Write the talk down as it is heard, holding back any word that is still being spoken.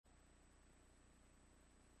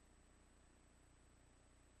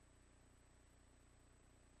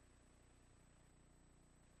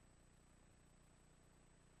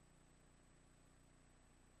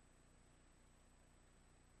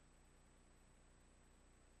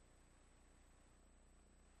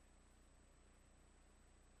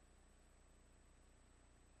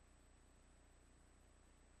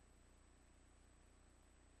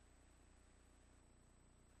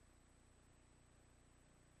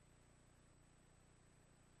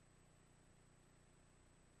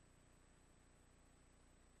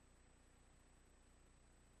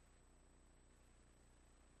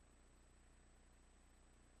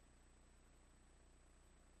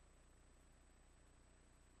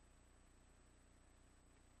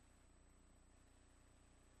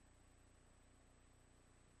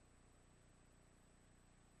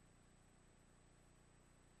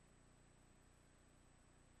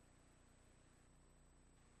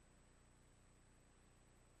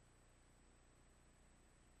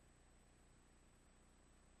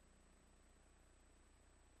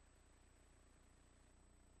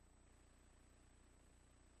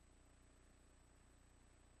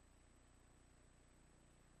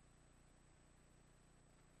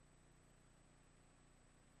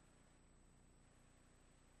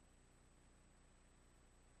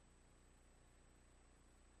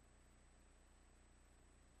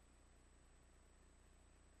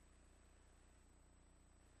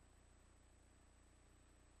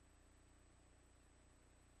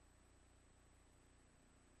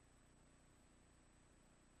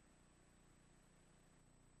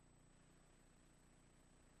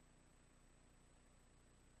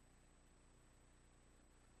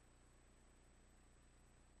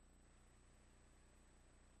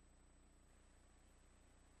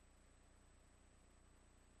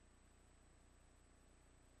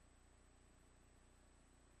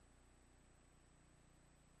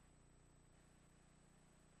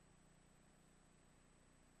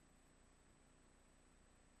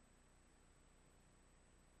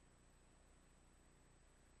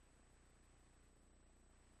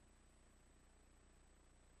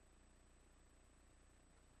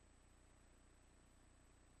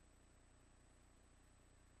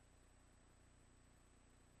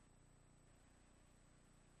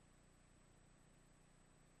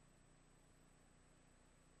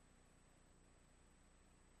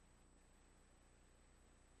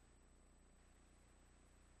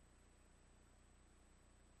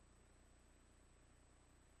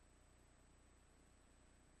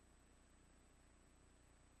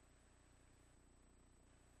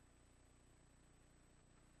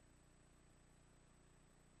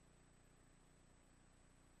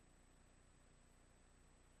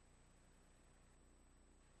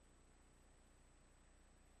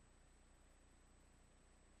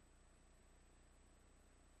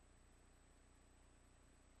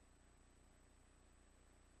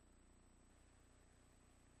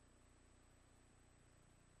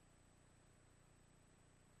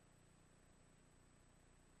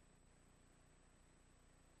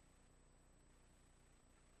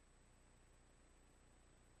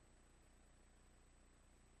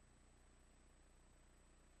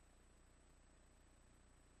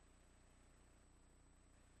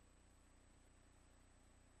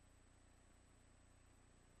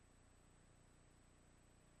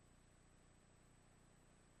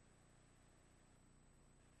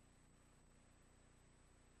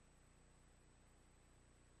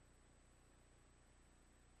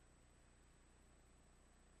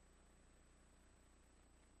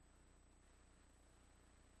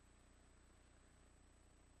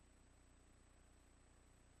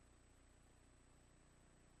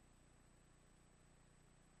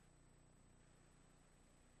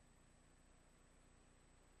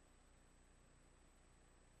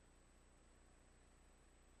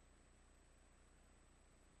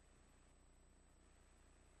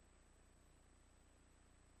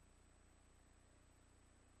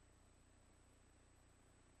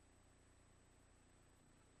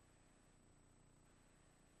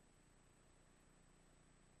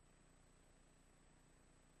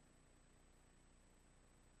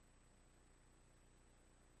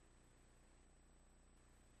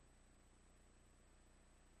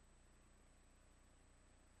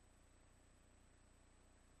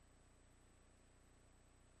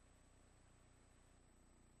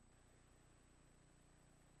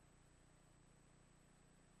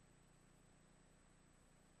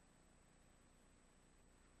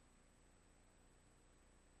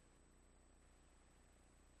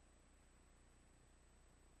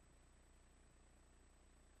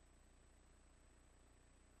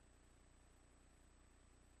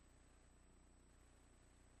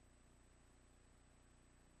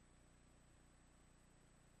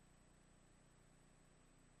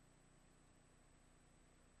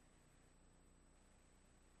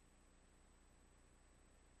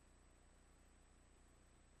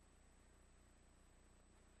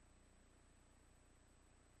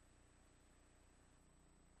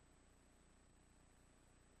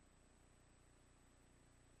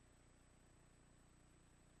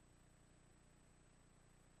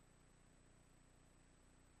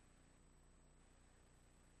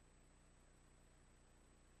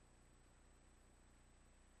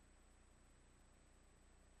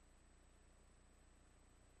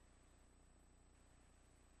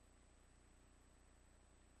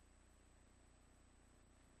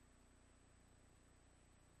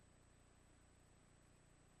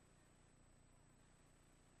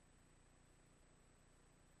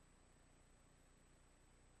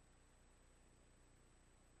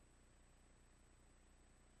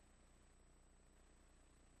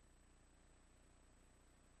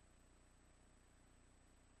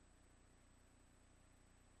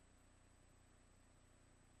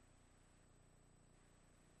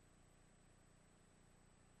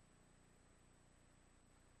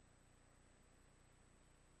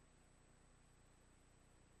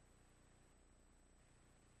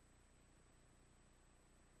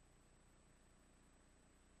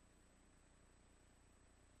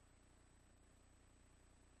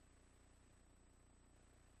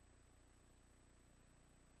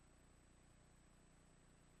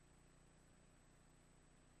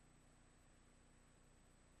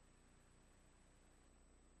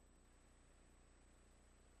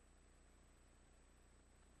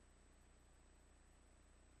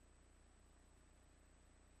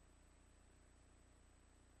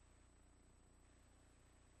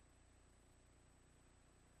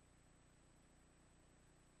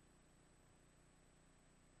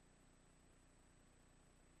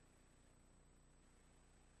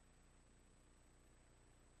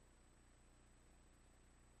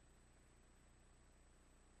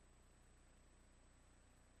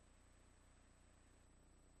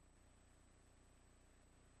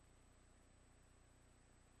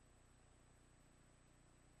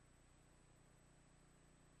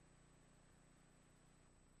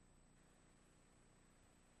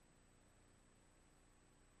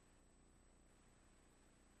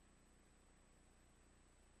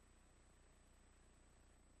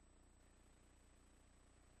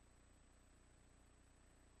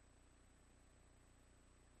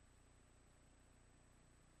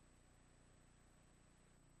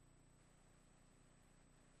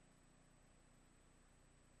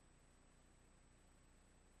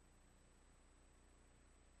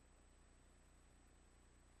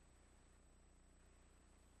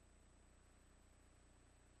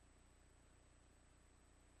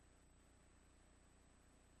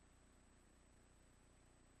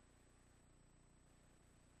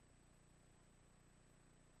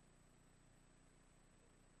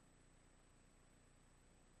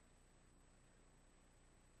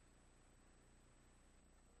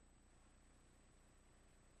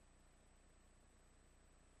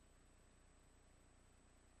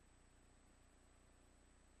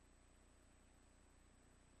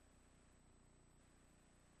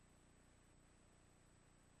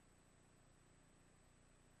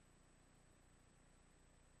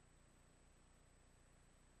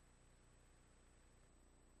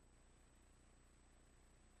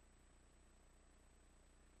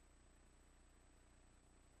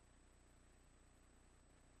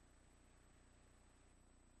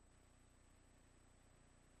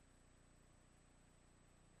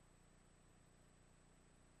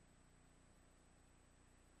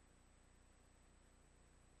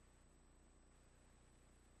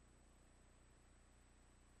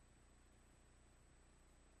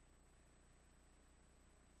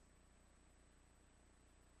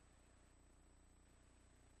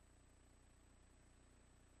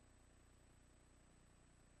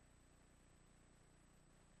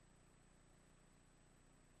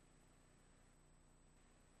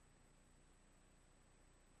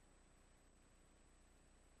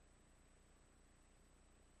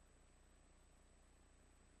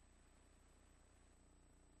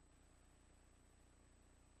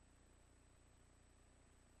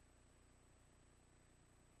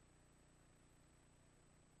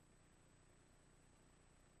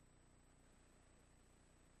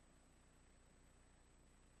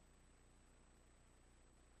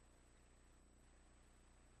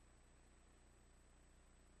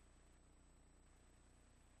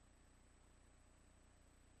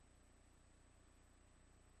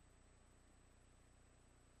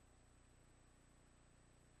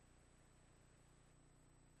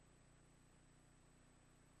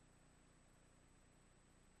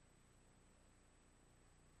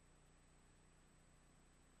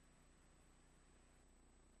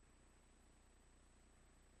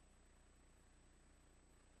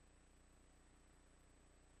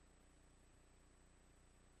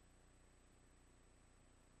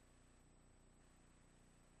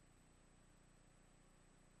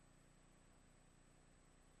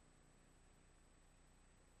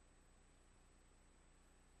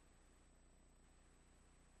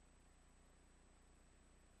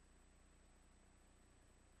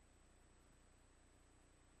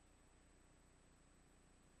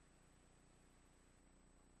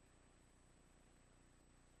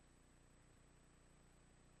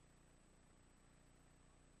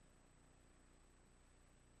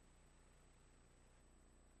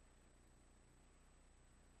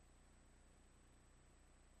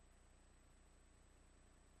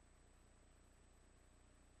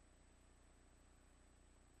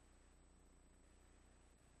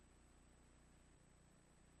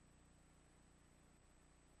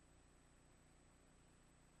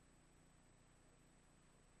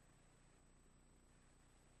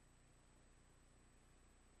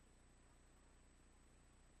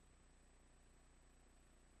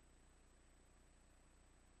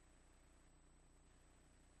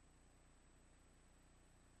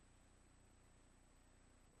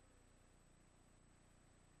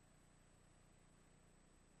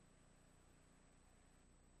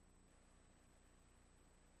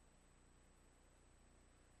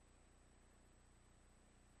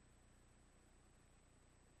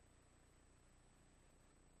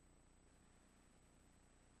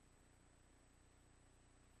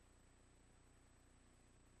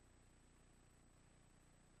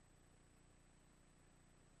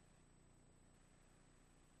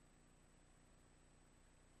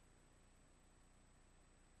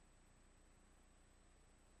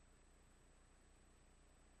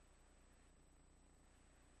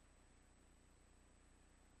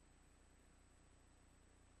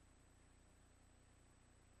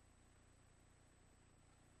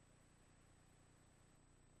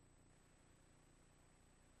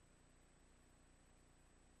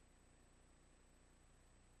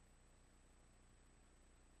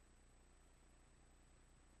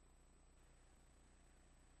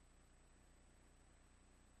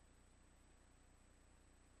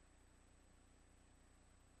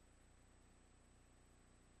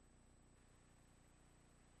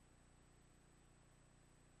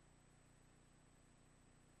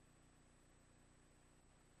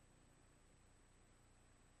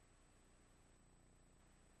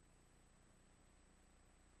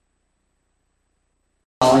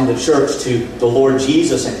calling the church to the Lord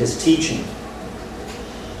Jesus and His teaching.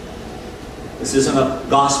 This isn't a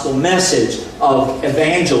gospel message of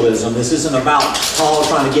evangelism. This isn't about Paul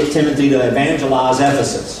trying to get Timothy to evangelize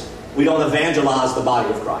Ephesus. We don't evangelize the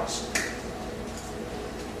body of Christ.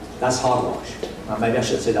 That's hogwash. Maybe I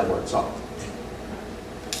shouldn't say that word. Sorry.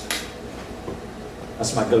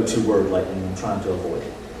 That's my go-to word lately, and I'm trying to avoid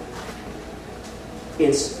it.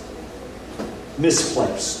 It's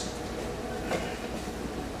misplaced.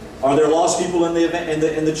 Are there lost people in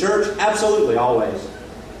the church? Absolutely, always.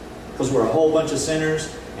 Because we're a whole bunch of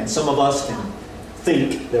sinners, and some of us can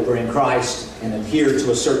think that we're in Christ and adhere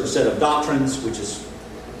to a certain set of doctrines, which is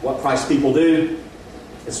what Christ's people do.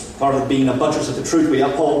 It's part of being a buttress of the truth. We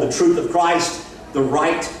uphold the truth of Christ, the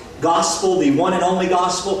right gospel, the one and only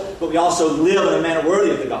gospel, but we also live in a manner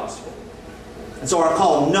worthy of the gospel. And so our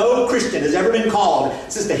call, no Christian has ever been called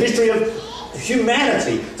since the history of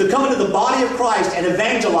humanity to come into the body of Christ and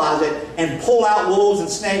evangelize it and pull out wolves and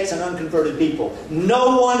snakes and unconverted people.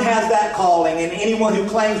 No one has that calling, and anyone who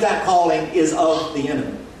claims that calling is of the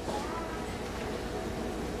enemy.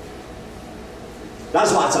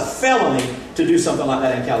 That's why it's a felony to do something like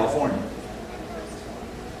that in California.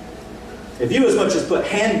 If you as much as put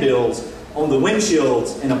handbills on the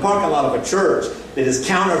windshields in a parking lot of a church that is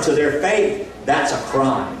counter to their faith, that's a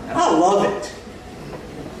crime. And I love it.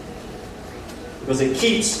 Because it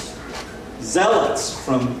keeps zealots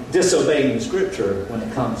from disobeying Scripture when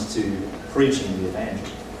it comes to preaching the evangel.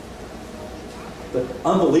 But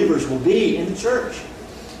unbelievers will be in the church.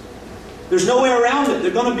 There's no way around it. They're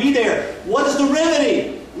going to be there. What is the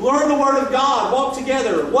remedy? Learn the Word of God. Walk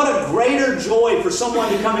together. What a greater joy for someone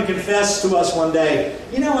to come and confess to us one day.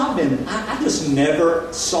 You know, I just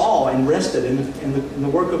never saw and rested in the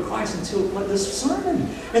work of Christ until this sermon.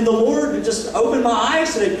 And the Lord just opened my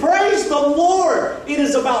eyes today. Praise the Lord! It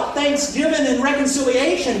is about thanksgiving and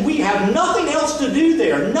reconciliation. We have nothing else to do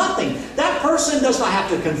there. Nothing. That person does not have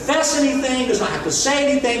to confess anything, does not have to say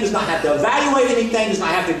anything, does not have to evaluate anything, does not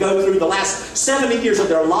have to go through the last 70 years of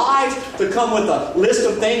their lives to come with a list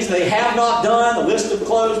of things they have not done, a list of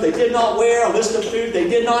clothes they did not wear, a list of food they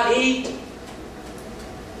did not eat.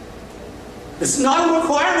 It's not a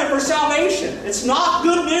requirement for salvation. It's not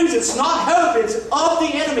good news. It's not hope. It's of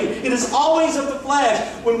the enemy. It is always of the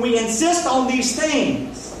flesh. When we insist on these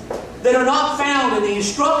things that are not found in the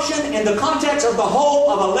instruction and the context of the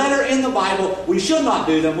whole of a letter in the Bible, we should not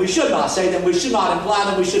do them. We should not say them. We should not imply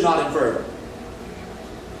them. We should not infer them.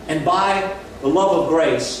 And by the love of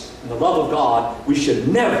grace and the love of God, we should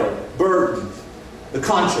never burden the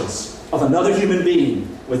conscience of another human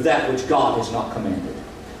being with that which God has not commanded.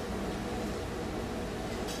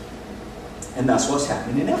 And that's what's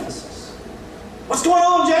happening in Ephesus. What's going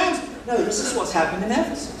on, James? No, this is what's happening in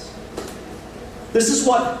Ephesus. This is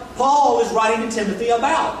what Paul is writing to Timothy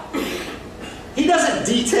about. He doesn't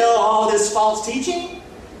detail all this false teaching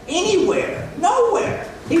anywhere, nowhere.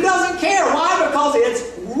 He doesn't care. Why? Because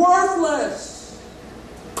it's worthless.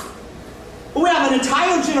 We have an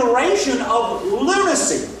entire generation of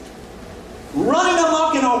lunacy running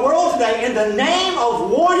amok in our world today in the name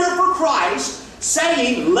of warrior for Christ,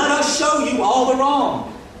 saying, let us show you all the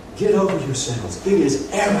wrong. Get over yourselves. It is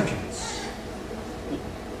arrogance.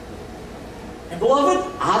 And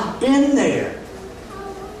beloved, I've been there.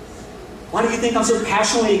 Why do you think I'm so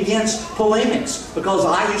passionately against polemics? Because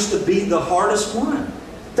I used to be the hardest one.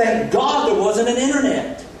 Thank God there wasn't an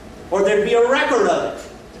internet, or there'd be a record of it.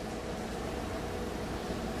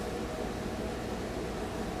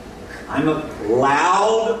 I'm a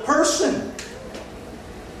loud person.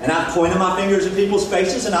 And I've pointed my fingers at people's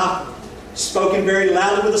faces, and I've spoken very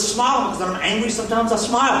loudly with a smile. Because I'm angry, sometimes I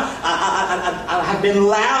smile. I have been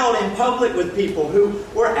loud in public with people who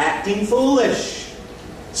were acting foolish,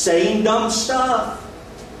 saying dumb stuff.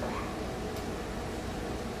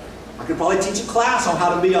 I could probably teach a class on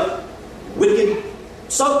how to be a wicked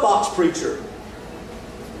soapbox preacher.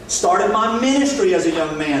 Started my ministry as a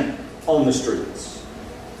young man on the streets.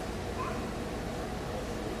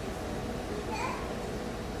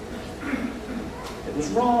 It was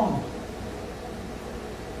wrong.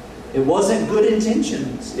 It wasn't good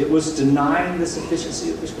intentions. It was denying the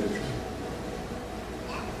sufficiency of the Scripture.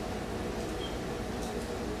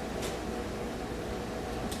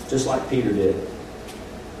 Just like Peter did.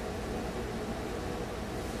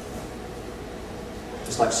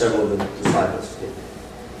 Just like several of the disciples did.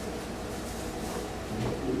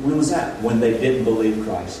 When was that? When they didn't believe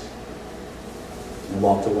Christ and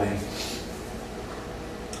walked away.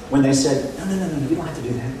 When they said, no, you don't have to do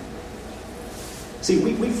that. See,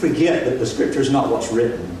 we forget that the Scripture is not what's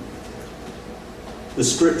written. The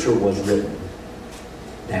Scripture was written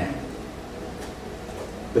down.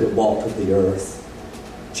 but it walked with the earth.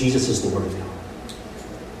 Jesus is the Word of God.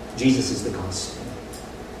 Jesus is the gospel.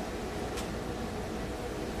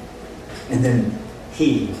 And then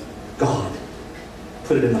He, God,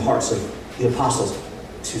 put it in the hearts of the apostles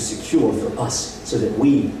to secure for us so that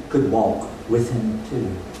we could walk with Him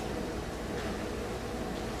too.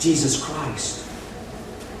 Jesus Christ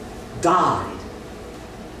died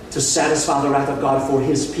to satisfy the wrath of God for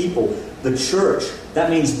His people, the church. That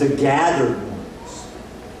means the gathered ones.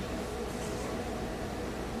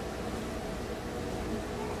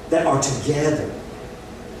 That are together.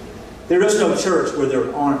 There is no church where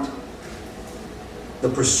there aren't the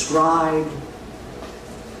prescribed,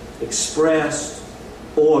 expressed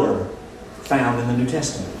order found in the New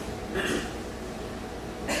Testament.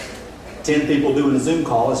 10 people doing a Zoom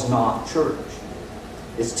call is not church.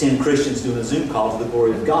 It's 10 Christians doing a Zoom call to the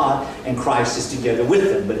glory of God, and Christ is together with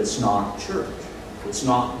them, but it's not church. It's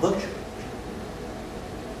not the church.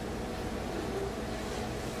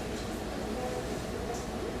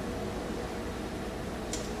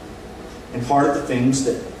 And part of the things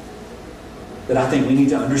that I think we need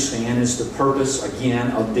to understand is the purpose,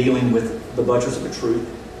 again, of dealing with the buttress of the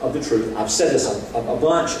truth. I've said this a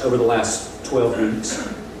bunch over the last 12 weeks.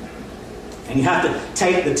 And you have to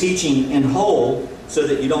take the teaching in whole so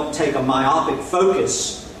that you don't take a myopic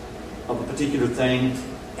focus of a particular thing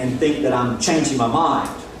and think that I'm changing my mind,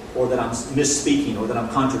 or that I'm misspeaking, or that I'm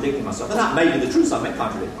contradicting myself. And that may be the truth, I may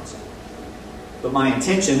contradict myself. But my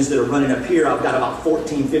intentions that are running up here, I've got about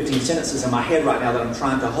 14, 15 sentences in my head right now that I'm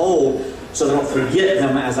trying to hold so that I don't forget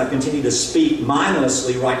them as I continue to speak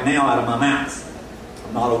mindlessly right now out of my mouth.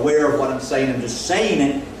 I'm not aware of what I'm saying, I'm just saying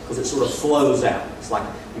it because it sort of flows out. It's like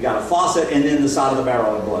you got a faucet and then the side of the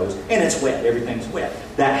barrel it blows. And it's wet, everything's wet.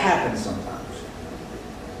 That happens sometimes.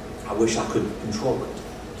 I wish I could control it.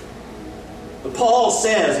 But Paul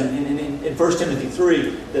says in 1 Timothy 3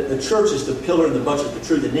 that the church is the pillar and the buttress of the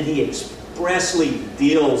truth, and then he expressly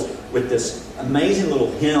deals with this amazing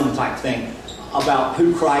little hymn type thing about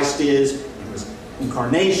who Christ is, and His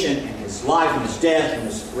incarnation, and His life, and His death, and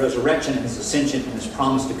His resurrection, and His ascension, and His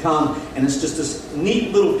promise to come. And it's just this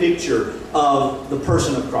neat little picture of the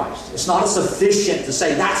person of Christ. It's not sufficient to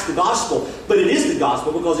say that's the gospel, but it is the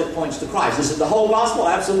gospel because it points to Christ. Is it the whole gospel?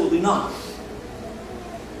 Absolutely not.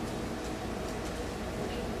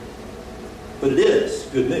 But it is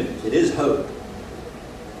good news. It is hope.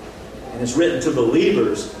 And it's written to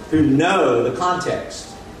believers who know the context.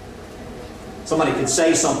 Somebody could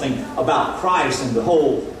say something about Christ and the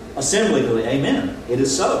whole assembly could say, amen. It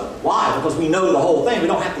is so. Why? Because we know the whole thing. We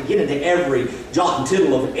don't have to get into every jot and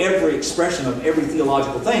tittle of every expression of every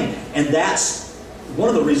theological thing. And that's one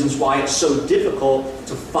of the reasons why it's so difficult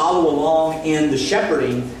to follow along in the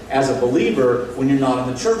shepherding as a believer when you're not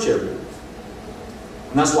in the church every week.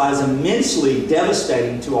 And that's why it's immensely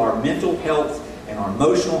devastating to our mental health and our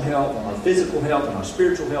emotional health and our physical health and our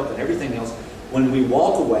spiritual health and everything else when we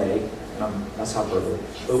walk away, and that's hyperbole,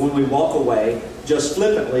 but when we walk away just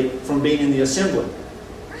flippantly from being in the assembly.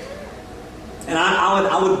 And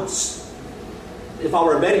I would, if I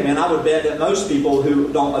were a betting man, I would bet that most people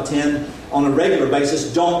who don't attend on a regular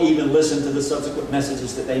basis don't even listen to the subsequent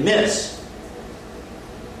messages that they miss.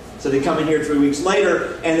 So they come in here 3 weeks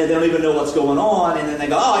later, and then they don't even know what's going on, and then they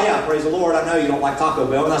go, oh yeah, praise the Lord, I know you don't like Taco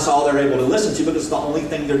Bell, and that's all they're able to listen to, but it's the only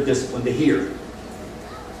thing they're disciplined to hear.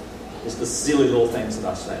 It's the silly little things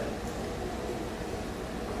that I say.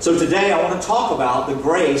 So today I want to talk about the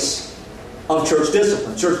grace of church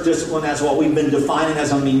discipline. Church discipline as what we've been defining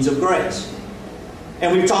as a means of grace.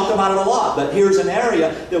 And we've talked about it a lot, but here's an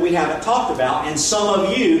area that we haven't talked about. And some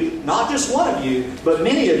of you, not just one of you, but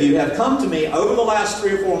many of you have come to me over the last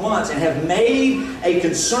 3 or 4 months and have made a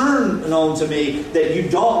concern known to me that you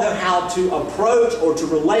don't know how to approach or to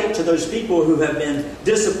relate to those people who have been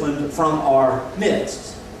disciplined from our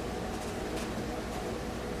midst.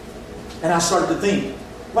 And I started to think,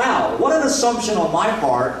 wow, what an assumption on my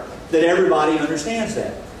part that everybody understands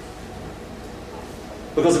that.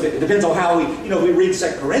 Because it depends on how we read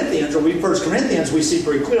 2 Corinthians or read 1 Corinthians, we see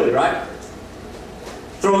pretty clearly, right?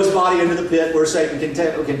 Throw his body into the pit where Satan can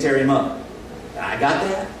tear him up. I got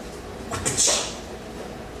that.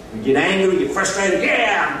 You get angry, you get frustrated.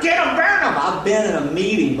 Yeah, get him, burn him. I've been in a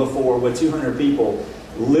meeting before with 200 people.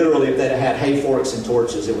 Literally, if they'd had hay forks and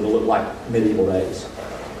torches, it would have looked like medieval days.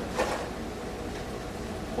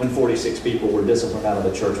 When 46 people were disciplined out of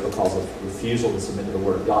the church because of refusal to submit to the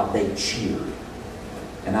Word of God, they cheered.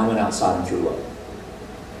 And I went outside and threw up.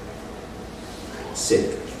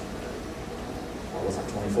 Sick. I was like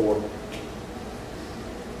 24.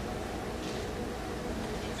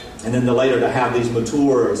 And then later to have these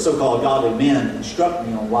mature, so-called godly men instruct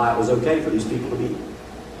me on why it was okay for these people to be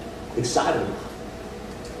excited about.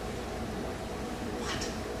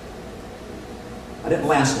 What? I didn't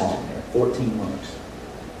last long there, 14 months.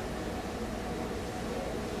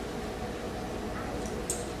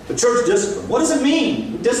 The church discipline. What does it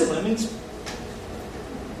mean? Discipline.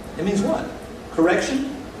 It means what?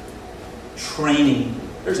 Correction? Training.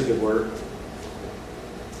 There's a good word.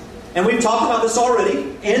 And we've talked about this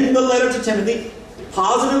already in the letter to Timothy.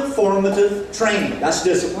 Positive formative training. That's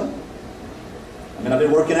discipline. I mean, I've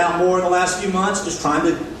been working out more in the last few months, just trying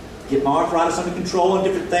to get my arthritis under control and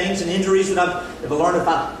different things and injuries that I've learned. If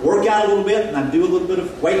I work out a little bit and I do a little bit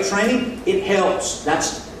of weight training, it helps.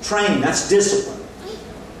 That's training. That's discipline.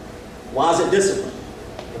 Why is it discipline?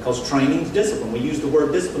 Because training is discipline. We use the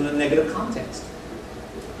word discipline in a negative context.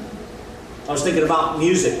 I was thinking about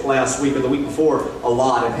music last week or the week before a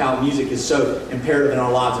lot, and how music is so imperative in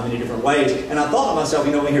our lives in many different ways. And I thought to myself,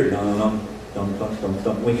 we hear dum.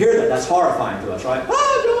 We hear that. That's horrifying to us, right?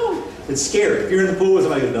 Don't. It's scary. If you're in the pool with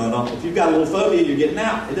somebody goes dum. If you've got a little phobia, you're getting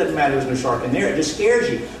out. It doesn't matter. There's no shark in there. It just scares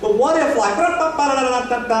you. But what if what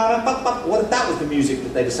if that was the music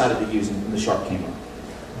that they decided to use and the shark came up?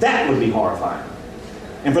 That would be horrifying.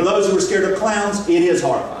 And for those who are scared of clowns, it is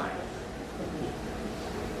horrifying.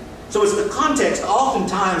 So it's the context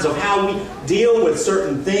oftentimes of how we deal with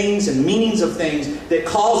certain things and meanings of things that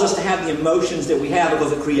cause us to have the emotions that we have,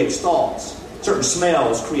 because it creates thoughts. Certain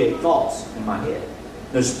smells create thoughts in my head.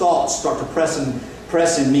 Those thoughts start to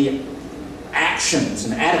press in me actions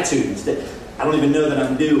and attitudes that I don't even know that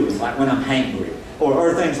I'm doing, like when I'm hangry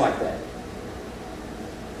or things like that.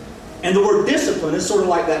 And the word discipline is sort of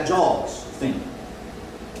like that Jaws thing.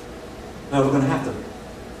 Now we're going to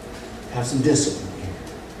have some discipline.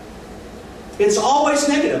 It's always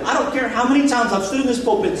negative. I don't care how many times I've stood in this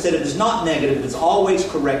pulpit and said it is not negative. It's always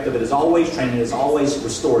corrective. It is always training. It is always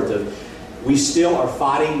restorative. We still are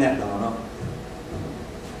fighting that.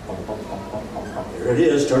 There it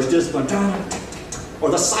is. Church discipline. Or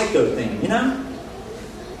the psycho thing, You know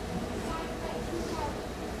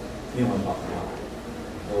what I'm talking about.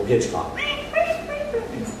 Old Hitchcock.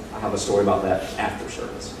 I have a story about that after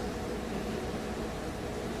service.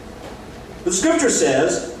 The Scripture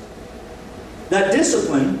says that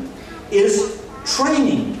discipline is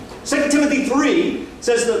training. 2 Timothy 3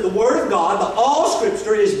 says that the Word of God, that all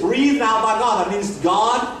Scripture is breathed out by God. That means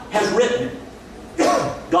God has written it.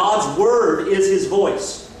 God's Word is His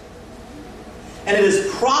voice. And it is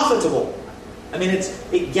profitable.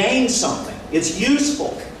 It gains something. It's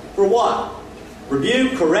useful. For what?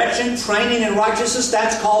 Rebuke, correction, training in righteousness.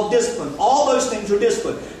 That's called discipline. All those things are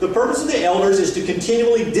discipline. The purpose of the elders is to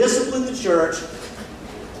continually discipline the church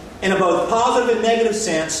in a both positive and negative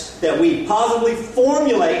sense, that we positively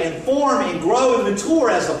formulate and form and grow and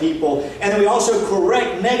mature as a people, and that we also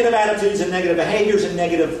correct negative attitudes and negative behaviors and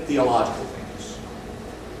negative theological things.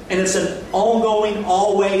 And it's an ongoing,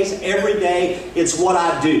 always, every day, it's what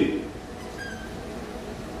I do.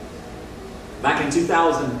 Back in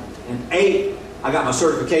 2008, I got my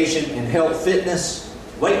certification in health fitness,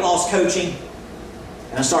 weight loss coaching,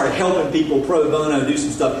 and I started helping people pro bono do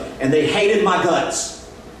some stuff, and they hated my guts.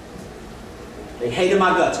 They hated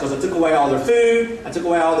my guts because I took away all their food, I took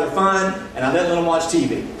away all their fun, and I didn't let them watch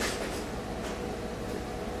TV.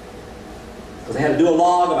 Because they had to do a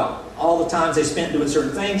log about all the times they spent doing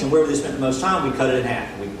certain things, and wherever they spent the most time, we cut it in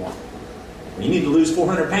half in week 1. When you need to lose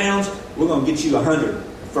 400 pounds, we're going to get you 100 the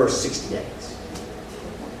first 60 days.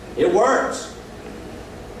 It works.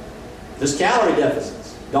 There's calorie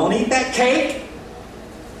deficits. Don't eat that cake.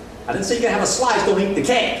 I didn't say you got to have a slice, don't eat the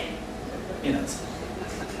cake.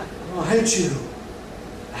 Oh, I hate you.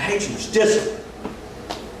 I hate you. It's discipline.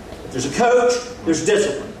 If there's a coach, there's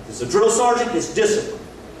discipline. If there's a drill sergeant, it's discipline.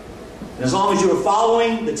 And as long as you are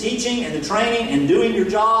following the teaching and the training and doing your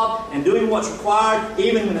job and doing what's required,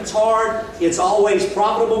 even when it's hard, it's always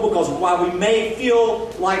profitable, because while we may feel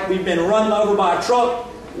like we've been run over by a truck,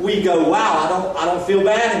 we go, wow, I don't feel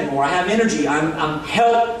bad anymore. I have energy. I'm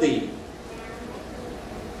healthy.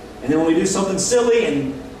 And then when we do something silly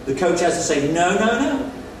and the coach has to say, no.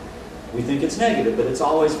 We think it's negative, but it's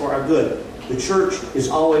always for our good. The church is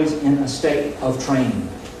always in a state of training.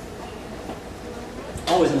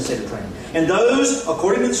 Always in a state of training. And those,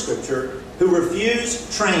 according to the Scripture, who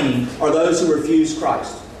refuse training are those who refuse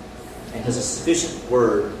Christ and His sufficient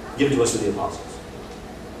word given to us through the apostles.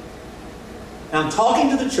 Now, I'm talking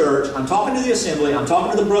to the church, I'm talking to the assembly, I'm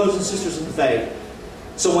talking to the brothers and sisters in the faith.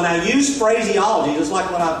 So when I use phraseology, just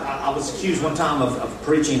like when I was accused one time of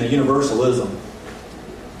preaching a universalism,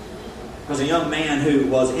 because a young man who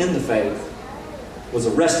was in the faith was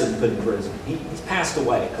arrested and put in prison. He's passed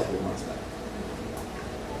away a couple of months back.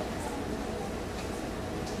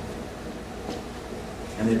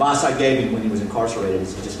 And the advice I gave him when he was incarcerated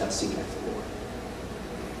is you just got to seek after the Lord.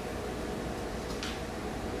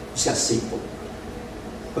 You just got to seek the Lord.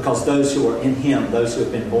 Because those who are in Him, those who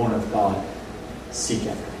have been born of God, seek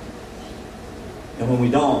after Him. And when we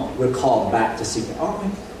don't, we're called back to seek Him, aren't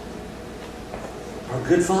we? Our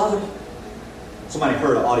good Father. Somebody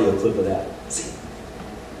heard an audio clip of that. See,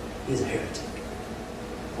 he's a heretic.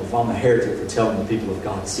 Well, if I'm a heretic for telling the people of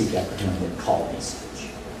God to seek after Him, then call me such.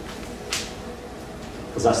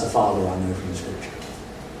 Because that's the Father I know from the Scripture.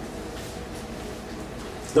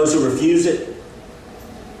 Those who refuse it,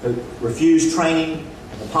 who refuse training,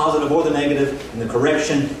 the positive or the negative, and the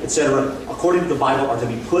correction, etc., according to the Bible, are to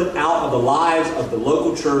be put out of the lives of the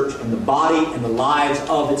local church and the body and the lives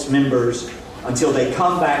of its members until they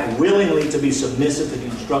come back willingly to be submissive to the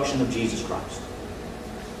instruction of Jesus Christ.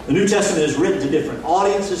 The New Testament is written to different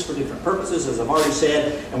audiences for different purposes, as I've already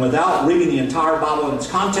said, and without reading the entire Bible in its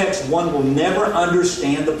context, one will never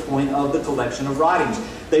understand the point of the collection of writings.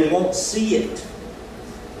 They won't see it.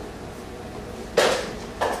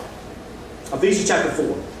 Ephesians chapter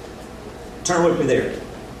 4. Turn with me there.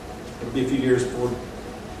 It'll be a few years before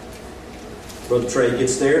Brother Trey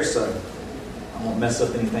gets there, so I won't mess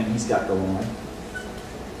up anything he's got going on.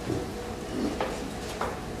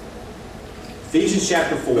 Ephesians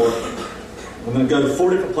chapter 4. We're going to go to 4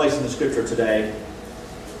 different places in the Scripture today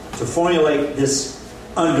to formulate this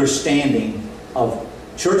understanding of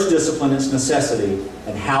church discipline, its necessity,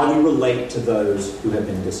 and how we relate to those who have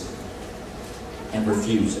been disciplined and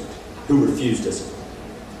refuse it. Who refuse discipline.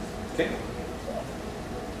 Okay?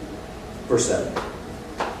 Verse 7.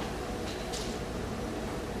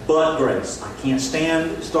 But grace. I can't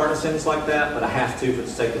stand starting a sentence like that, but I have to for the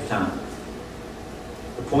sake of time.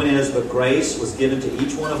 The point is, but grace was given to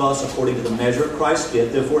each one of us according to the measure of Christ's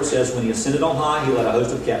gift. Therefore it says, when He ascended on high, He led a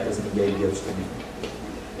host of captives and He gave gifts to men.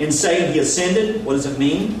 In saying He ascended, what does it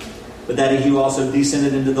mean? But that He also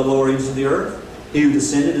descended into the lower regions of the earth. He who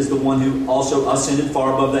descended is the one who also ascended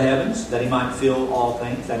far above the heavens, that He might fill all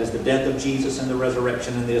things. That is the death of Jesus and the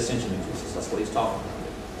resurrection and the ascension of Jesus. That's what He's talking about.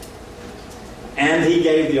 And He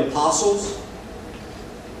gave the apostles,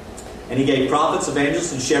 and He gave prophets,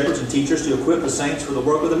 evangelists, and shepherds and teachers to equip the saints for the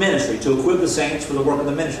work of the ministry. To equip the saints for the work of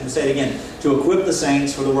the ministry. Let me say it again. To equip the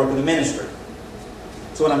saints for the work of the ministry.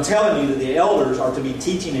 So when I'm telling you that the elders are to be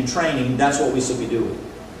teaching and training, that's what we should be doing.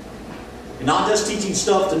 And not just teaching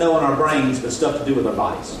stuff to know in our brains, but stuff to do with our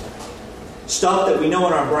bodies. Stuff that we know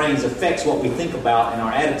in our brains affects what we think about and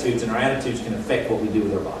our attitudes can affect what we do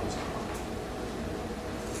with our bodies.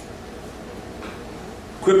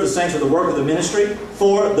 Equip the saints for the work of the ministry,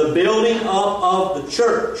 for the building up of the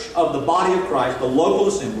church, of the body of Christ, the local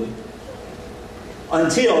assembly,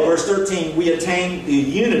 until, verse 13, we attain the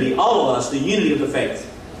unity, all of us, the unity of the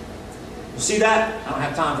faith. You see that? I don't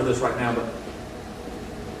have time for this right now, but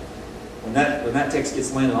when that text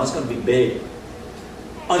gets landed, that's going to be big.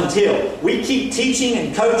 Until we keep teaching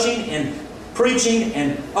and coaching and preaching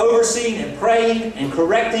and overseeing and praying and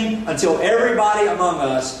correcting until everybody among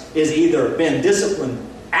us is either been disciplined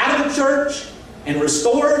out of the church and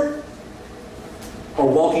restored or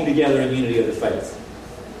walking together in unity of the faith.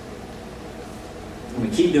 And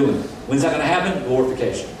we keep doing it. When's that going to happen?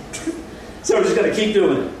 Glorification. So we're just going to keep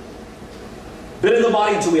doing it. Building the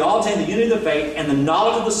body until we all attain the unity of the faith and the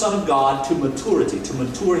knowledge of the Son of God to maturity, to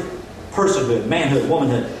mature personhood, manhood,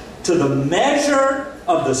 womanhood, to the measure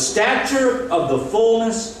of the stature of the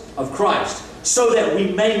fullness of Christ, so that we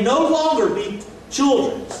may no longer be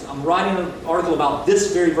children. I'm writing an article about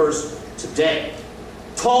this very verse today.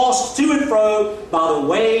 Tossed to and fro by the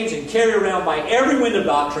waves and carried around by every wind of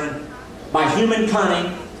doctrine, by human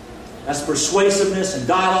cunning. That's persuasiveness and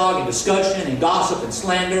dialogue and discussion and gossip and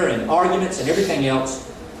slander and arguments and everything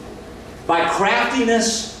else. By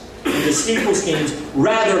craftiness and deceitful schemes,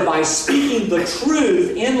 rather by speaking the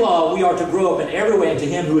truth in love, we are to grow up in every way into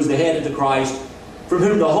Him who is the head, into Christ, from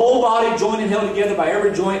whom the whole body, joined and held together by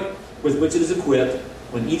every joint with which it is equipped,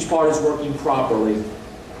 when each part is working properly,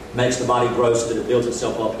 makes the body grow so that it builds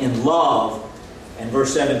itself up in love. And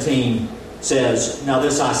verse 17 says, now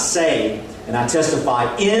this I say, and I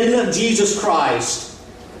testify in Jesus Christ,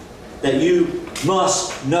 that you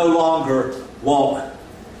must no longer walk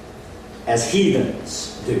as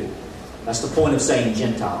heathens do. That's the point of saying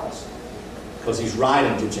Gentiles. Because he's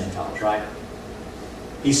writing to Gentiles, right?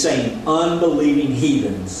 He's saying unbelieving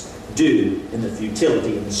heathens do in the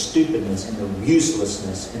futility and the stupidness and the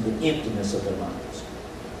uselessness and the emptiness of their minds.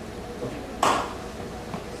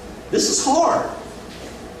 This is hard.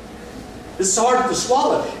 This is hard to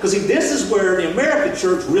swallow. Because this is where the American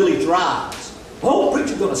church really thrives. Oh,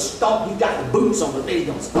 preacher's going to stomp. He's got the boots on, but he's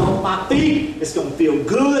going to stomp my feet. It's going to feel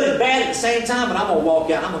good and bad at the same time, but I'm going to walk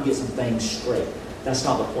out. I'm going to get some things straight. That's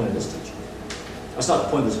not the point of this teaching. That's not the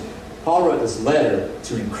point of this. Paul wrote this letter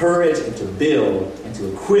to encourage and to build and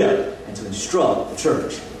to equip and to instruct the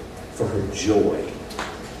church for her joy.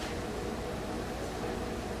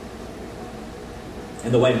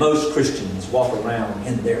 And the way most Christians walk around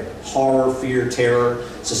in their horror, fear, terror,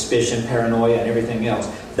 suspicion, paranoia, and everything else,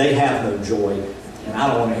 they have no joy. And I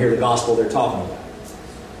don't want to hear the gospel they're talking about.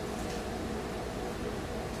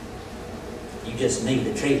 You just need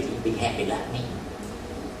the truth. You'd be happy like me.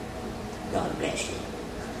 God bless you.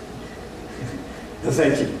 No,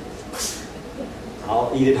 thank you.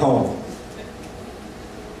 I'll eat at home.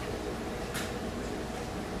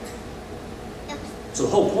 So the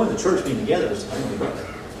whole point of the church being together is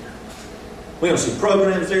we don't see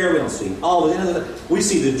programs there. We don't see all the other. We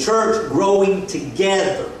see the church growing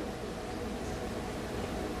together.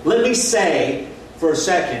 Let me say for a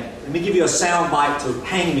second, let me give you a sound bite to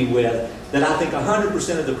hang me with, that I think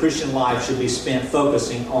 100% of the Christian life should be spent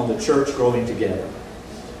focusing on the church growing together.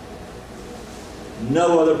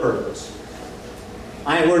 No other purpose.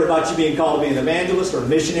 I ain't worried about you being called to be an evangelist or a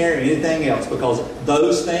missionary or anything else, because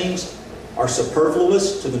those things are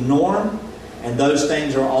superfluous to the norm, and those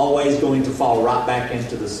things are always going to fall right back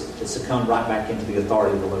into succumb right back into the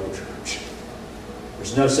authority of the local church.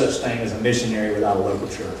 There's no such thing as a missionary without a local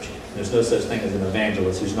church. There's no such thing as an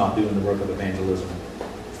evangelist who's not doing the work of evangelism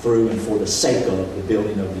through and for the sake of the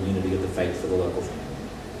building of the unity of the faith for the local family.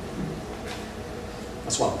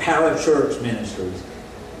 That's why parachurch ministries,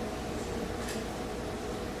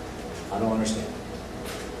 I don't understand.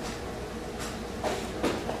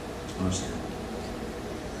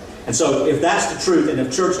 And so if that's the truth, and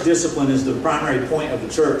if church discipline is the primary point of the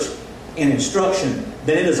church in instruction,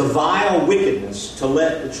 then it is a vile wickedness to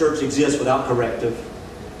let the church exist without corrective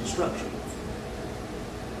instruction,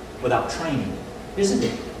 without training, isn't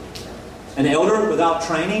it? An elder without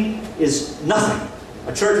training is nothing.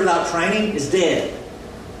 A church without training is dead.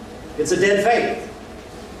 It's a dead faith.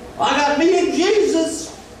 I got me in Jesus.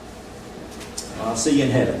 Well, I'll see you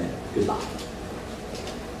in heaven then. Goodbye.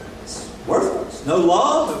 It's worthless. No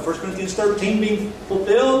love. 1 Corinthians 13 being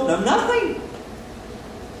fulfilled. No nothing.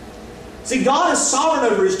 See, God is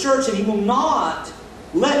sovereign over His church, and He will not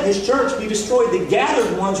let His church be destroyed. The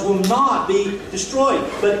gathered ones will not be destroyed.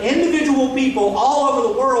 But individual people all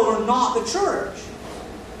over the world are not the church.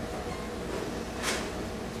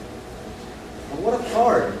 Well, what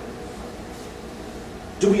authority?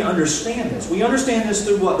 Do we understand this? We understand this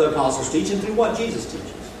through what the apostles teach and through what Jesus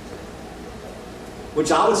teaches.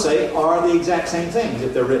 Which I would say are the exact same things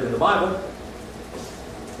if they're written in the Bible.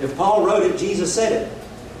 If Paul wrote it, Jesus said it.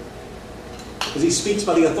 Because he speaks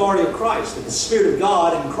by the authority of Christ. That the Spirit of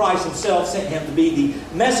God and Christ Himself sent him to be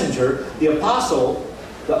the messenger, the apostle,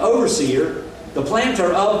 the overseer, the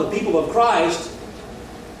planter of the people of Christ.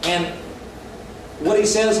 And what he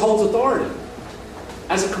says holds authority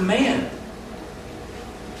as a command.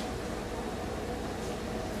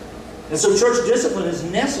 And so church discipline is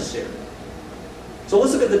necessary. So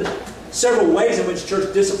let's look at the several ways in which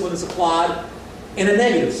church discipline is applied in a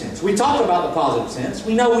negative sense. We talk about the positive sense.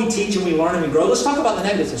 We know we teach and we learn and we grow. Let's talk about the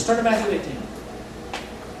negative sense. Turn to Matthew 18.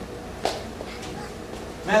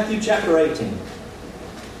 Matthew chapter 18.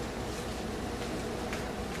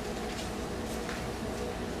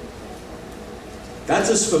 That's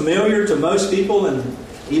as familiar to most people in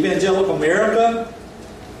evangelical America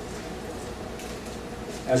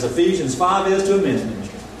as Ephesians 5 is to a men's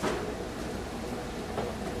ministry.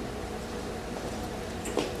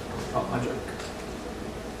 Oh, my joke.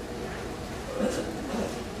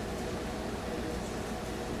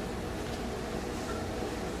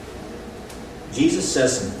 Jesus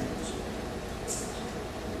says some things.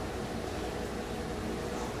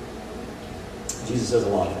 Jesus says a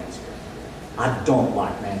lot of things. I don't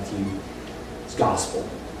like Matthew's gospel.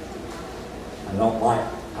 I don't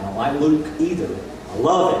like Luke either. I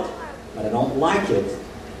love it, but I don't like it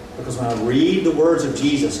because when I read the words of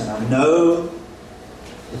Jesus and I know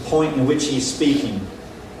the point in which He's speaking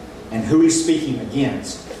and who He's speaking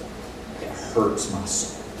against, it hurts my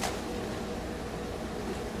soul.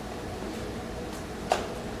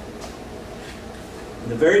 In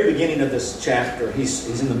the very beginning of this chapter,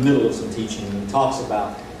 he's in the middle of some teaching, and he talks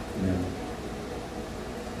about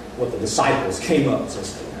what the disciples came up and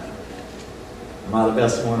said, am I the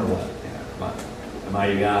best one or what? Am I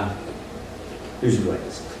your guy? Who's the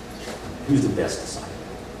greatest? Who's the best disciple?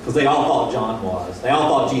 Because they all thought John was. They all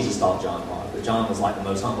thought Jesus thought John was. But John was like the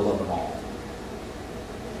most humble of them all.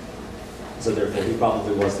 So therefore, he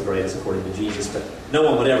probably was the greatest according to Jesus. But no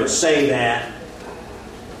one would ever say that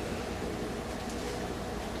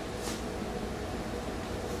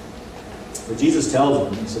But Jesus tells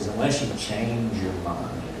them, He says, unless you change your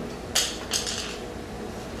mind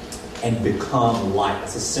and become like,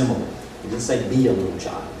 that's a simile. He didn't say be a little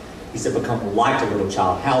child. He said become like a little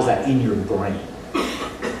child. How's that in your brain?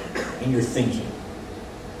 In your thinking?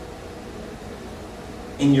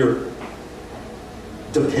 In your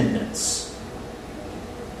dependence?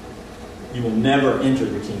 You will never enter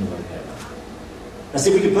the kingdom of heaven. Now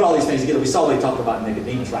see, we can put all these things together. We saw what he talked about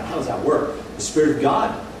Nicodemus, right? How does that work? The Spirit of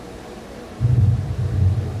God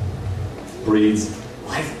breathes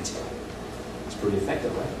life into you. It's pretty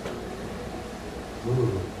effective, right?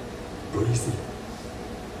 Ooh, breezy.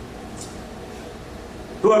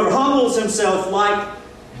 Whoever humbles himself like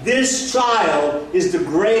this child is the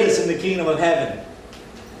greatest in the kingdom of heaven.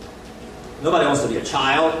 Nobody wants to be a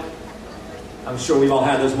child. I'm sure we've all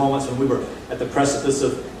had those moments when we were at the precipice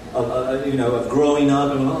of growing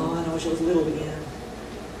up and I wish I was little again.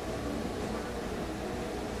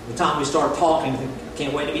 The time we start talking,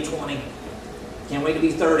 can't wait to be 20. Can't wait to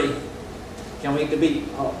be 30. Can't wait to be,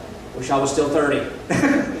 wish I was still 30.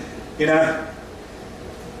 I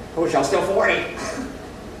wish I was still 40.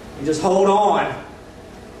 You just hold on.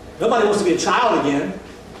 Nobody wants to be a child again.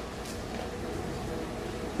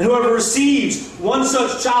 And whoever receives one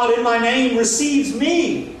such child in my name receives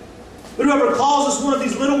me. But whoever causes one of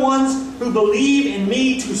these little ones who believe in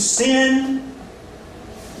me to sin,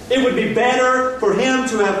 it would be better for him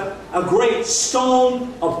to have a great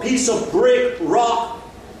stone, a piece of brick, rock,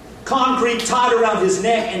 concrete tied around his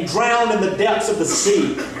neck and drowned in the depths of the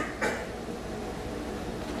sea.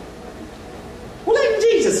 Well, isn't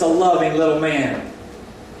Jesus a loving little man?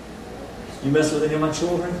 You mess with any of my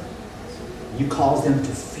children? You cause them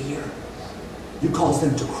to fear. You cause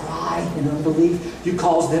them to cry in unbelief. You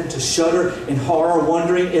cause them to shudder in horror,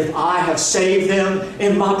 wondering if I have saved them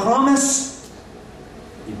in my promise.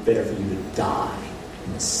 It'd be better for you to die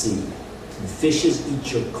in the sea. And fishes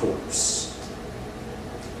eat your corpse.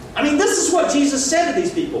 I mean, this is what Jesus said to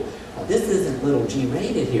these people. Oh, this isn't little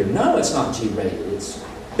G-rated here. No, it's not G-rated. It's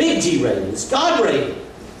big G-rated. It's God-rated.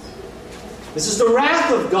 This is the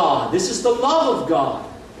wrath of God. This is the love of God.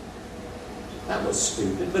 That was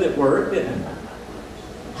stupid, but it worked, didn't it?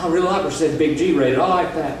 I really like what said big G-rated. I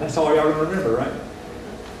like that. That's all y'all remember, right?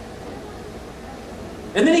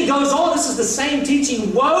 And then he goes on. This is the same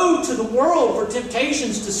teaching. Woe to the world for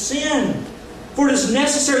temptations to sin. For it is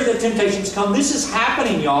necessary that temptations come. This is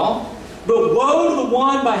happening, y'all. But woe to the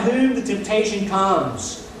one by whom the temptation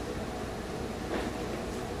comes.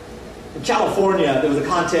 In California, there was a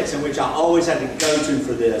context in which I always had to go to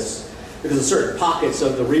for this. Because in certain pockets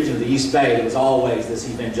of the region of the East Bay, there was always this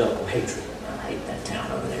evangelical hatred. I hate that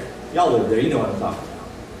town over there. Y'all live there. You know what I'm talking about.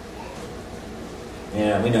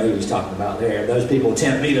 Yeah, we know who he's talking about there. Those people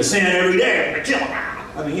tempt me to sin every day. To kill them.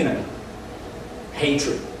 I mean,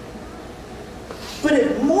 hatred. But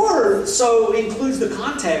it more so includes the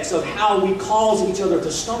context of how we cause each other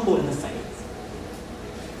to stumble in the faith.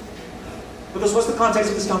 Because what's the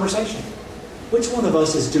context of this conversation? Which one of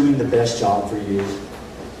us is doing the best job for you?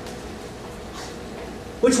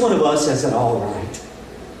 Which one of us has it all right?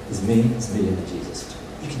 It's me and the Jesus.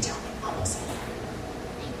 You can tell me. I will say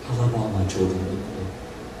that. I love all my children equally.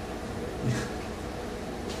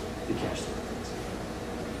 You catch that.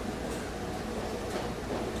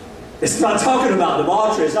 It's not talking about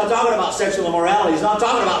debauchery. It's not talking about sexual immorality. It's not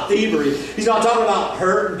talking about thievery. He's not talking about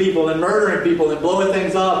hurting people and murdering people and blowing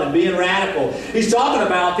things up and being radical. He's talking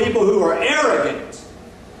about people who are arrogant.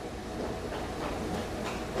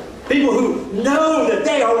 People who know that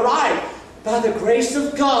they are right by the grace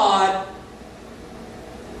of God.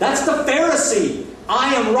 That's the Pharisee.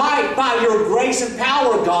 I am right by your grace and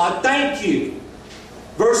power, God. Thank you.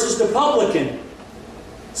 Versus the publican.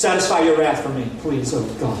 Satisfy your wrath for me, please, oh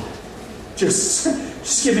God.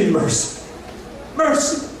 Just give me mercy.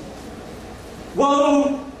 Mercy.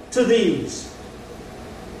 Woe to these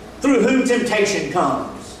through whom temptation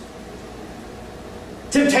comes.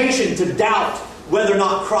 Temptation to doubt whether or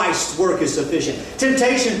not Christ's work is sufficient.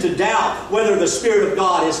 Temptation to doubt whether the Spirit of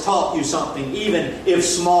God has taught you something, even if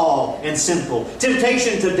small and simple.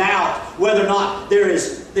 Temptation to doubt whether or not there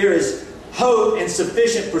is hope and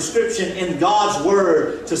sufficient prescription in God's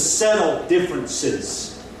Word to settle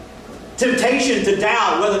differences. Temptation to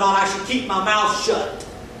doubt whether or not I should keep my mouth shut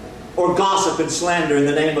or gossip and slander in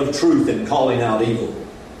the name of truth and calling out evil.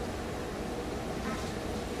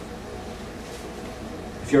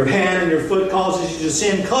 If your hand and your foot causes you to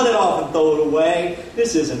sin, cut it off and throw it away.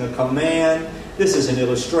 This isn't a command. This is an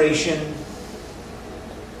illustration.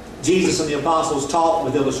 Jesus and the apostles taught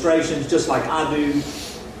with illustrations just like I do.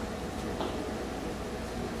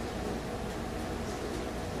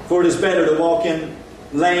 For it is better to walk in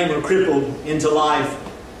lame or crippled into life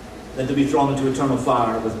than to be thrown into eternal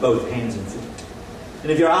fire with both hands and feet.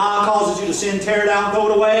 And if your eye causes you to sin, tear it out, throw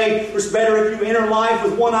it away. For it's better if you enter life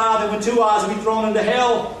with one eye than with two eyes and be thrown into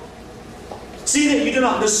hell. See that you do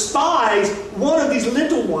not despise one of these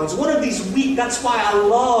little ones, one of these weak. That's why I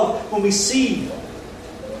love when we see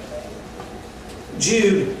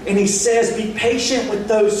Jude, and he says, be patient with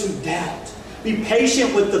those who doubt. Be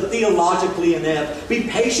patient with the theologically inept. Be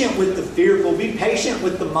patient with the fearful. Be patient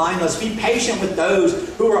with the mindless. Be patient with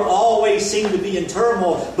those who are always seem to be in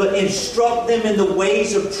turmoil. But instruct them in the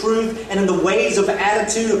ways of truth and in the ways of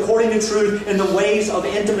attitude according to truth and the ways of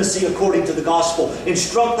intimacy according to the gospel.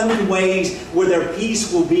 Instruct them in ways where their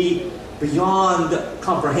peace will be beyond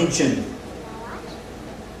comprehension.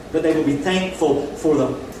 That they will be thankful for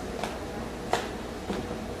the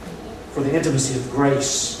intimacy of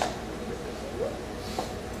grace.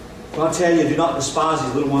 Well, I'll tell you, do not despise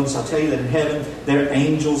these little ones. I'll tell you that in heaven, their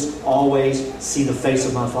angels always see the face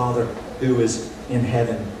of my Father who is in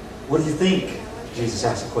heaven. What do you think? Jesus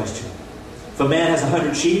asked the question. If a man has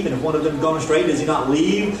 100 sheep, and if one of them gone astray, does he not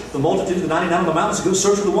leave the multitude of the 99 on the mountains to go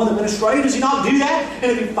search for the one that went astray? Does he not do that?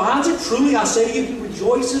 And if he finds it, truly I say to you, he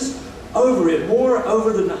rejoices over it, more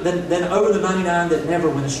over than over the 99 that never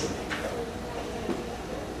went astray.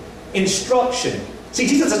 Instruction. See,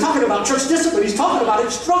 Jesus is talking about church discipline. He's talking about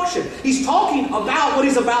instruction. He's talking about what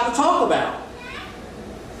he's about to talk about.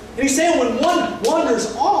 And he's saying when one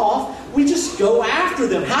wanders off, we just go after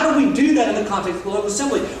them. How do we do that in the context of the local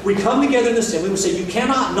assembly? We come together in the assembly. We say, you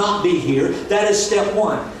cannot not be here. That is step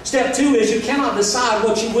one. Step two is you cannot decide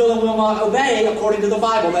what you will and will not obey according to the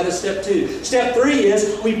Bible. That is step two. Step three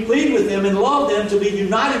is we plead with them and love them to be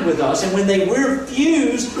united with us. And when they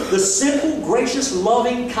refuse the simple, gracious,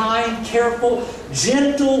 loving, kind, careful,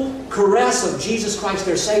 gentle caress of Jesus Christ,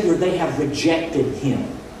 their Savior, they have rejected Him.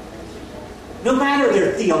 No matter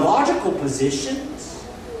their theological positions.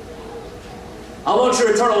 I want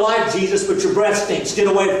your eternal life, Jesus, but your breath stinks. Get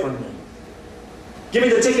away from me. Give me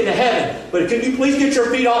the ticket to heaven, but can you please get your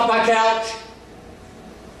feet off my couch?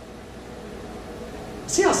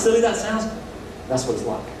 See how silly that sounds? That's what it's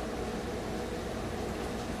like.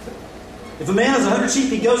 If a man has 100 sheep,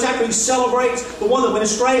 he goes after, he celebrates the one that went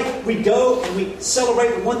astray. We go and we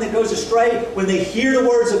celebrate the one that goes astray. When they hear the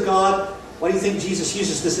words of God, why do you think Jesus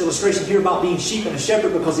uses this illustration here about being sheep and a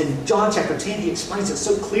shepherd? Because in John chapter 10, he explains it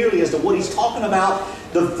so clearly as to what he's talking about.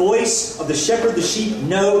 The voice of the shepherd, the sheep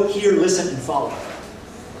know, hear, listen, and follow.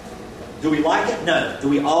 Do we like it? No. Do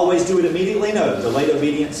we always do it immediately? No. Delayed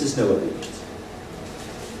obedience is no obedience.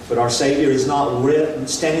 But our Savior is not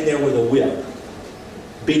standing there with a whip,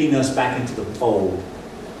 beating us back into the fold.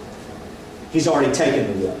 He's already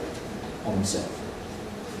taken the whip on himself.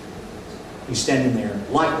 He's standing there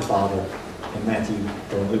like the Father in Matthew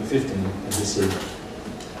or Luke 15, as we see,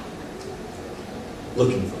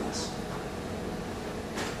 looking for us.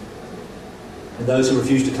 And those who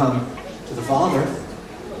refuse to come to the Father,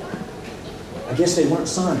 I guess they weren't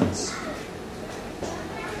sons.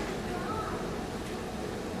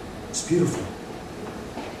 It's beautiful.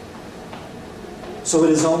 So it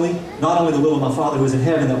is not only the will of my Father who is in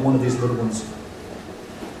heaven that one of these little ones,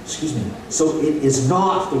 so it is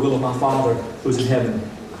not the will of my Father who is in heaven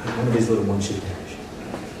that one of these little ones should perish.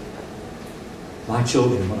 My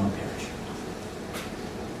children will not perish.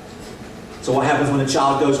 So what happens when a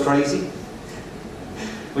child goes crazy?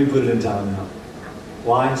 We put it in timeout.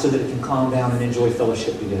 Why? So that it can calm down and enjoy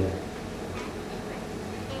fellowship together.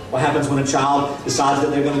 What happens when a child decides that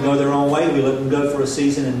they're going to go their own way? We let them go for a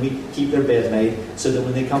season and we keep their bed made so that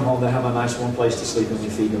when they come home they'll have a nice warm place to sleep, and we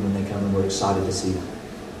feed them when they come and we're excited to see them.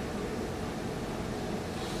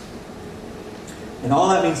 And all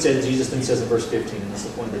that being said, Jesus then says in verse 15, and that's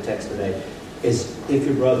the point of the text today, is if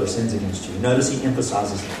your brother sins against you. Notice he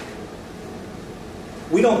emphasizes that.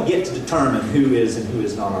 We don't get to determine who is and who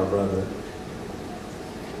is not our brother.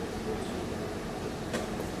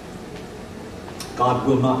 God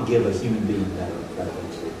will not give a human being that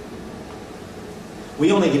ability.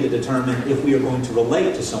 We only get to determine if we are going to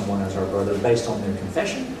relate to someone as our brother based on their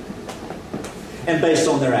confession and based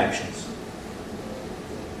on their actions.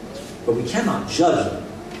 But we cannot judge them,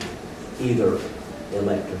 either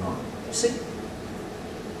elect or not. See?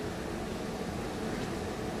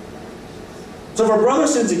 So if our brother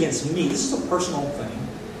sins against me, this is a personal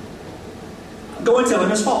thing. Go and tell him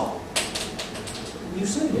his fault. You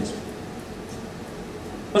sin against me.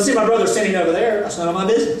 But see, my brother's sinning over there, that's none of my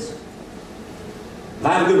business. If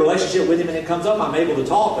I have a good relationship with him and it comes up, I'm able to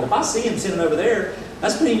talk. But if I see him sinning over there,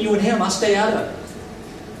 that's between you and him. I stay out of it.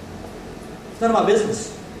 It's none of my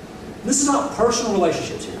business. This is not personal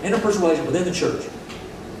relationships here. Interpersonal relationship within the church.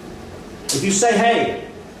 If you say, hey,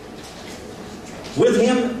 with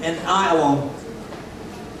him and I alone,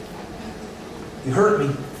 you hurt me,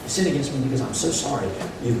 you sin against me because I'm so sorry,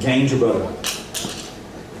 you've gained your brother.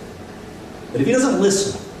 But if he doesn't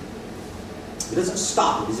listen, if he doesn't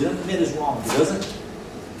stop, if he doesn't admit his wrong, if he doesn't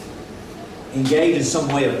engage in some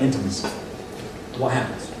way of intimacy, what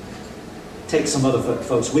happens? Take some other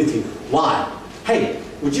folks with you. Why? Hey,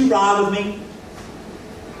 would you ride with me?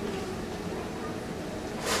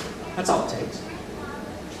 That's all it takes.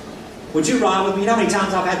 Would you ride with me? You know how many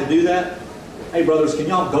times I've had to do that? Hey brothers, can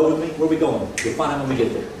y'all go with me? Where are we going? You'll find out when we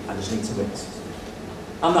get there. I just need some witnesses.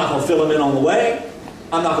 I'm not going to fill them in on the way.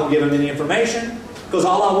 I'm not going to give them any information. Because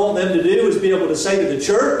all I want them to do is be able to say to the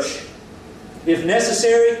church, if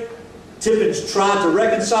necessary, Tippins tried to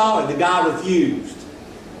reconcile and the guy refused.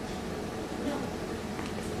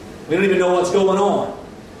 We don't even know what's going on.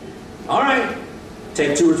 All right.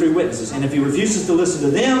 Take 2 or 3 witnesses. And if he refuses to listen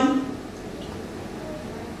to them,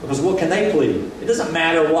 because what can they plead? It doesn't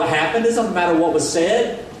matter what happened. It doesn't matter what was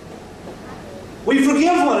said. We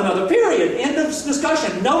forgive one another, period. End of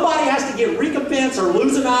discussion. Nobody has to get recompense or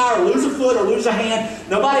lose an eye or lose a foot or lose a hand.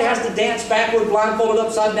 Nobody has to dance backward, blindfolded,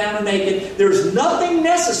 upside down, or naked. There's nothing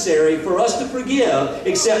necessary for us to forgive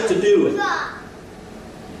except to do it.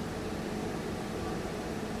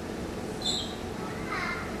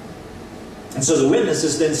 And so the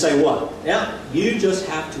witnesses then say what? Yeah, you just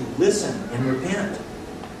have to listen and repent.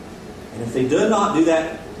 And if they do not do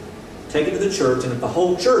that, take it to the church. And if the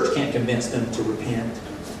whole church can't convince them to repent,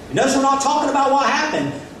 you notice we're not talking about what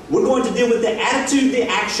happened. We're going to deal with the attitude, the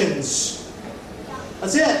actions.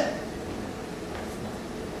 That's it.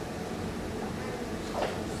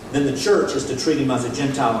 Then the church is to treat him as a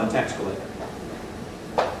Gentile and a tax collector.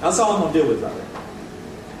 That's all I'm going to deal with right there.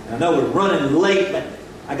 And I know we're running late, but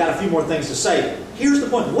I got a few more things to say. Here's the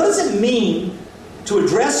point. What does it mean to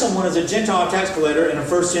address someone as a Gentile tax collector in a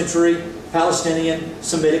first century Palestinian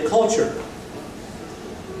Semitic culture?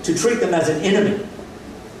 To treat them as an enemy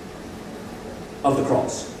of the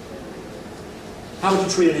cross. How would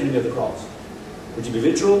you treat an enemy of the cross? Would you be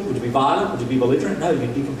vitriol? Would you be violent? Would you be belligerent? No,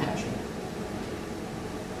 you'd be compassionate.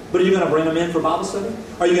 But are you going to bring them in for Bible study?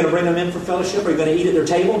 Are you going to bring them in for fellowship? Are you going to eat at their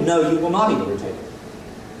table? No, you will not eat at their table.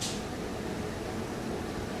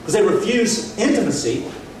 Because they refuse intimacy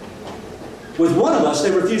with one of us. They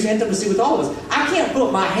refuse intimacy with all of us. I can't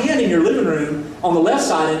put my hand in your living room on the left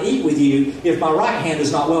side and eat with you if my right hand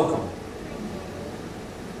is not welcome.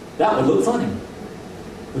 That would look funny.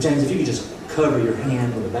 Well, James, if you could just cover your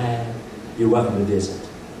hand with a bag, you're welcome to visit.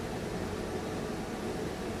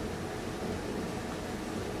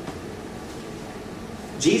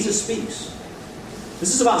 Jesus speaks.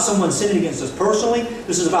 This is about someone sinning against us personally.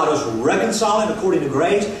 This is about us reconciling according to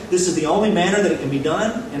grace. This is the only manner that it can be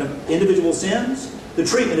done in individual sins. The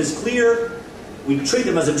treatment is clear. We treat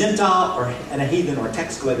them as a Gentile and a heathen or a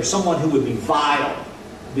tax collector, someone who would be vile,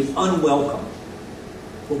 be unwelcome.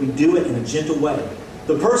 But we do it in a gentle way.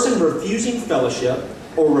 The person refusing fellowship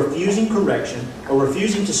or refusing correction or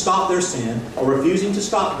refusing to stop their sin or refusing to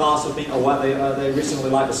stop gossiping or what they recently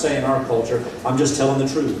like to say in our culture, I'm just telling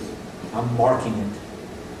the truth. I'm marking it.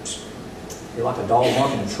 You're like a dog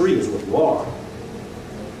marking a tree is what you are.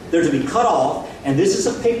 They're to be cut off, and this is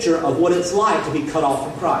a picture of what it's like to be cut off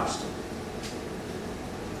from Christ.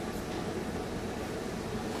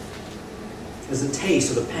 There's a taste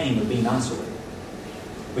of the pain of being isolated.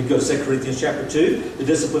 We go to 2 Corinthians chapter 2. The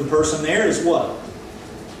disciplined person there is what?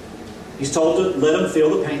 He's told to let them feel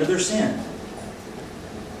the pain of their sin.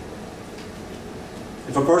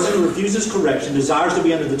 If a person who refuses correction desires to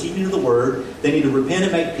be under the teaching of the Word, they need to repent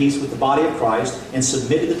and make peace with the body of Christ and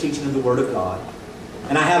submit to the teaching of the Word of God.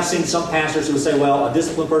 And I have seen some pastors who say, well, a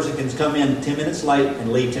disciplined person can come in 10 minutes late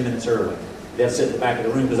and leave 10 minutes early. They'll sit at the back of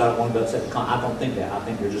the room because I don't want to upset the I don't think that. I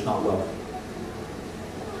think they're just not welcome.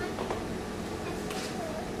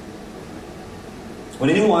 When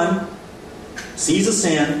anyone sees a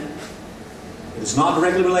sin that is not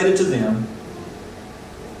directly related to them,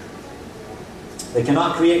 they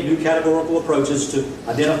cannot create new categorical approaches to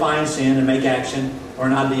identifying sin and make action or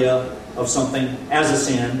an idea of something as a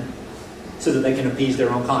sin so that they can appease their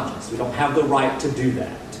own conscience. We don't have the right to do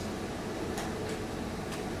that.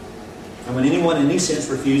 And when anyone in any sense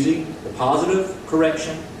refusing the positive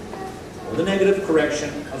correction or the negative correction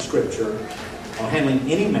of Scripture or handling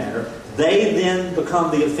any matter, they then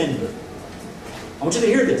become the offender. I want you to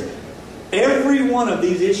hear this. Every one of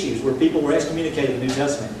these issues where people were excommunicated in the New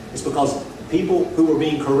Testament is because people who were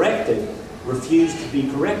being corrected refused to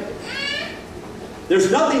be corrected.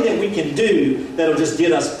 There's nothing that we can do that'll just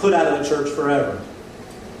get us put out of the church forever.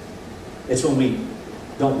 It's when we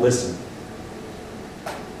don't listen.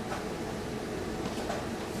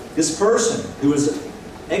 This person who is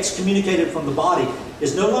excommunicated from the body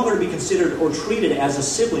is no longer to be considered or treated as a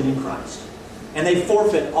sibling in Christ. And they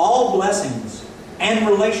forfeit all blessings and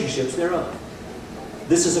relationships thereof.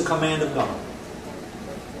 This is a command of God.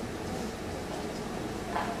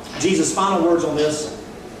 Jesus' final words on this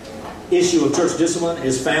issue of church discipline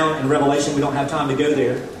is found in Revelation. We don't have time to go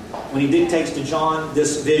there. When he dictates to John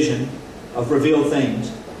this vision of revealed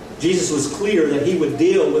things, Jesus was clear that he would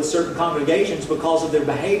deal with certain congregations because of their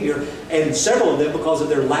behavior, and several of them because of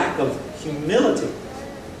their lack of humility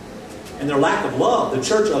and their lack of love. The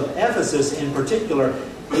church of Ephesus in particular,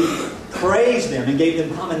 he praised them and gave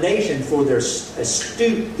them commendation for their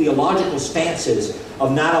astute theological stances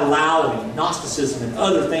of not allowing Gnosticism and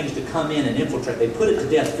other things to come in and infiltrate. They put it to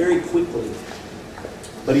death very quickly.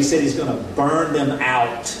 But he said he's going to burn them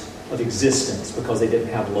out of existence because they didn't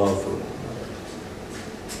have love for him.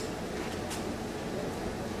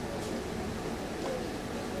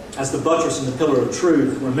 As the buttress and the pillar of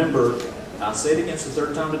truth, remember, I'll say it again for the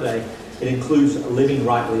third time today, it includes living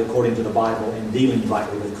rightly according to the Bible and dealing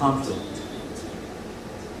rightly with conflict,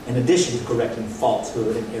 in addition to correcting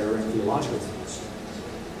falsehood and error in theological things.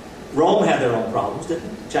 Rome had their own problems, didn't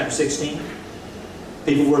it? Chapter 16.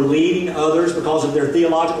 People were leading others because of their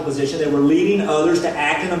theological position. They were leading others to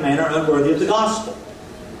act in a manner unworthy of the gospel.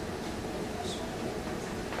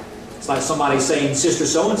 It's like somebody saying, Sister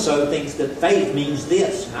so-and-so thinks that faith means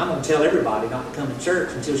this, and I'm going to tell everybody not to come to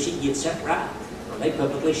church until she gets that right, or they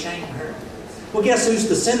publicly shame her. Well, guess who's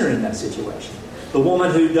the sinner in that situation? The woman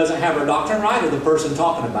who doesn't have her doctrine right, or the person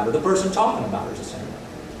talking about her? The person talking about her is a sinner.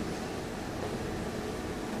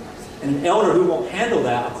 And an elder who won't handle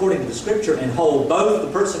that according to the Scripture and hold both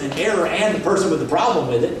the person in error and the person with the problem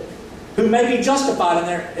with it, who may be justified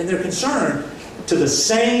in their concern to the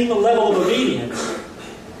same level of obedience,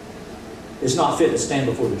 is not fit to stand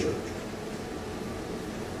before the church.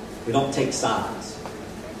 We don't take sides.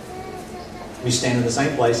 We stand in the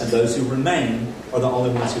same place, and those who remain are the only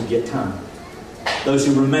ones who get time. Those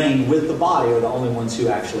who remain with the body are the only ones who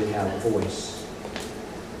actually have a voice.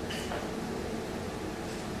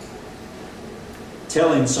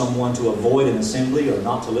 Telling someone to avoid an assembly or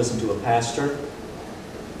not to listen to a pastor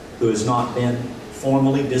who has not been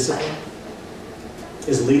formally disciplined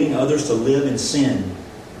is leading others to live in sin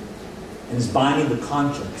and is binding the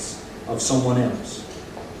conscience of someone else.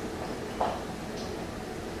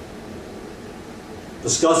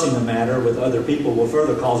 Discussing the matter with other people will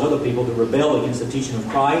further cause other people to rebel against the teaching of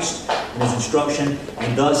Christ and His instruction,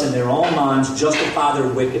 and thus in their own minds justify their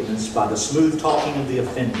wickedness by the smooth talking of the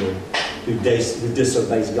offender who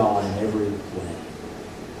disobeys God in every way.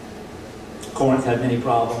 Corinth had many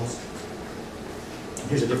problems.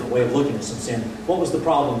 Here's a different way of looking at some sin. What was the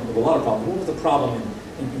problem? A lot of problems. What was the problem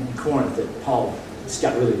in Corinth that Paul just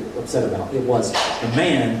got really upset about? It was a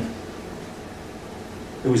man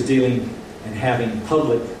who was dealing and having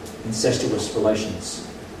public incestuous relations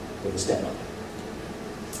with a stepmother.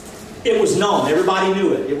 It was known. Everybody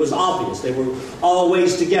knew it. It was obvious. They were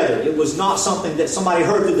always together. It was not something that somebody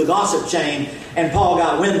heard through the gossip chain and Paul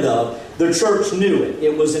got wind of. The church knew it.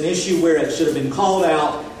 It was an issue where it should have been called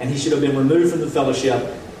out and he should have been removed from the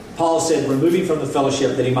fellowship. Paul said, remove him from the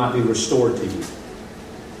fellowship that he might be restored to you.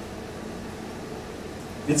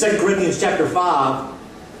 In 2 Corinthians chapter 5,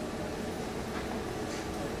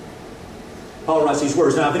 Paul writes these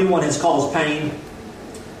words, now if anyone has caused pain,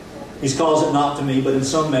 he's caused it not to me, but in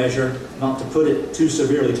some measure, not to put it too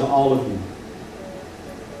severely to all of you.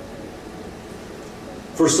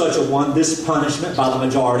 For such a one, this punishment by the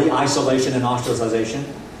majority, isolation and ostracization,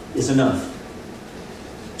 is enough.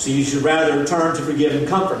 So you should rather turn to forgive and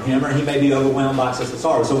comfort him, or he may be overwhelmed by excessive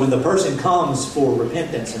sorrow. So when the person comes for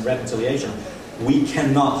repentance and reconciliation, we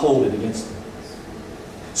cannot hold it against them.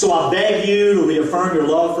 So I beg you to reaffirm your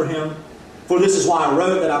love for him. For this is why I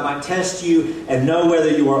wrote, that I might test you and know whether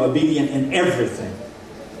you are obedient in everything.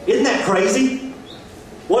 Isn't that crazy?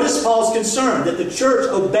 What is Paul's concern? That the church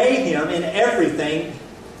obey him in everything,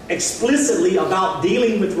 explicitly about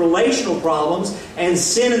dealing with relational problems and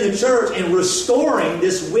sin in the church and restoring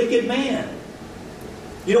this wicked man.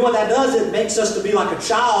 You know what that does? It makes us to be like a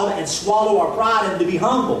child and swallow our pride and to be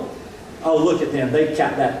humble. Oh, look at them. They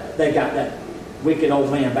got that wicked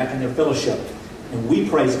old man back in their fellowship. And we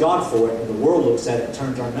praise God for it, and the world looks at it and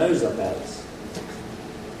turns our nose up at us.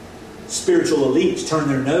 Spiritual elites turn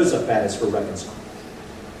their nose up at us for reconciling.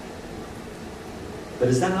 But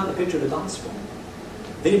is that not the picture of the gospel?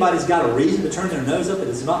 If anybody's got a reason to turn their nose up, it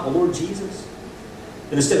is not the Lord Jesus.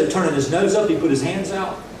 And instead of turning his nose up, he put his hands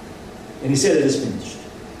out, and he said, it is finished.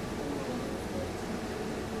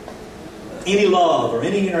 Any love or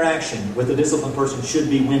any interaction with a disciplined person should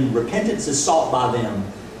be when repentance is sought by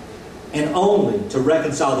them and only to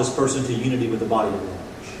reconcile this person to unity with the body at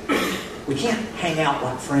large. We can't hang out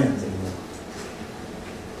like friends anymore.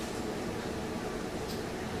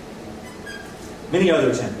 Many other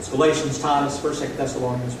examples. Galatians, Titus, 1st, 2nd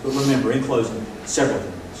Thessalonians. But remember, in closing, several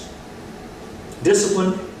things.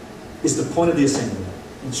 Discipline is the point of the assembly.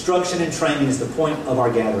 Instruction and training is the point of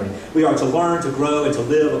our gathering. We are to learn, to grow, and to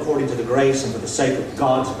live according to the grace and for the sake of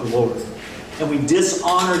God's glory. And we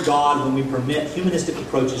dishonor God when we permit humanistic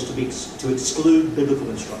approaches to exclude biblical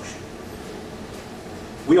instruction.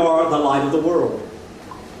 We are the light of the world.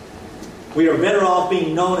 We are better off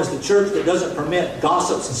being known as the church that doesn't permit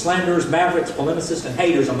gossips and slanderers, mavericks, polemicists, and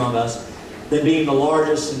haters among us than being the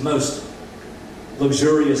largest and most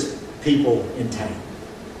luxurious people in town.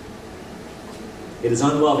 It is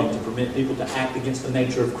unloving to permit people to act against the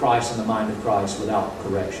nature of Christ and the mind of Christ without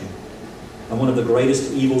correction. And one of the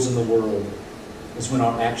greatest evils in the world is when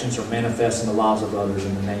our actions are manifest in the lives of others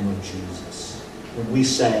in the name of Jesus. When we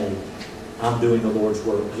say, I'm doing the Lord's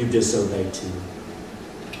work, you disobey too.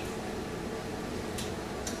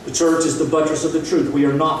 The church is the buttress of the truth. We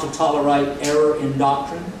are not to tolerate error in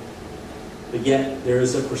doctrine, but yet there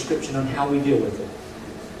is a prescription on how we deal with it.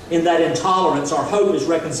 In that intolerance, our hope is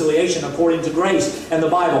reconciliation according to grace and the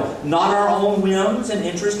Bible, not our own whims and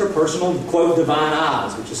interests or personal, quote, divine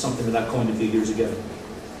eyes, which is something that I coined a few years ago.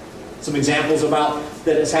 Some examples about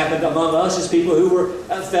that has happened among us is people who were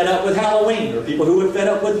fed up with Halloween, or people who were fed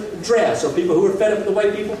up with dress, or people who were fed up with the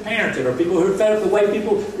way people parented, or people who were fed up with the way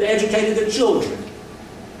people educated their children,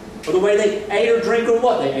 or the way they ate or drink, or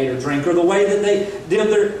what they ate or drink, or the way that they did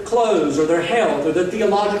their clothes, or their health, or their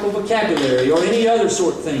theological vocabulary, or any other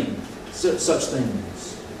sort of thing, such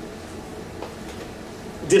things.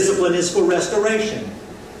 Discipline is for restoration.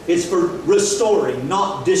 It's for restoring,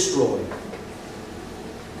 not destroying.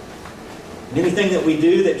 And anything that we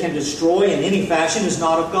do that can destroy in any fashion is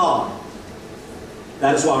not of God.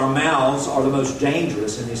 That is why our mouths are the most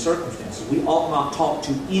dangerous in these circumstances. We ought not talk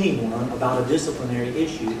to anyone about a disciplinary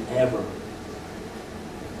issue ever.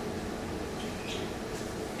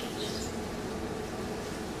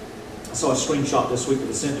 I saw a screenshot this week that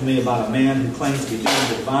was sent to me about a man who claims to be doing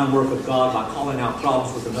the divine work of God by calling out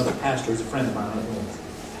problems with another pastor who's a friend of mine up north.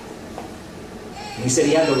 And he said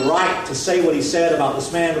he had the right to say what he said about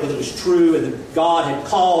this man because it was true and that God had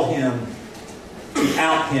called him to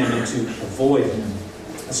out him and to avoid him.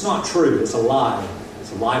 That's not true. It's a lie.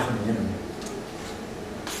 It's a lie from the enemy.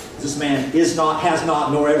 This man is not, has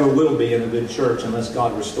not, nor ever will be in a good church unless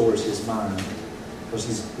God restores his mind. Because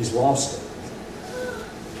he's lost it.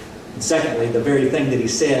 And secondly, the very thing that he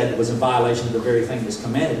said was in violation of the very thing that's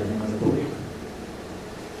commanded of him as a believer.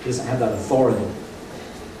 He doesn't have that authority.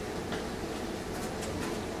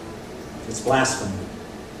 It's blasphemy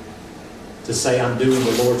to say I'm doing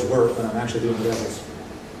the Lord's work when I'm actually doing the devil's.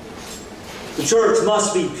 The church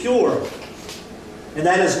must be pure. And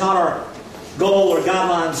that is not our goal or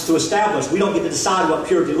guidelines to establish. We don't get to decide what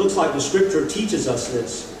purity looks like. The Scripture teaches us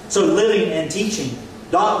this. So living and teaching,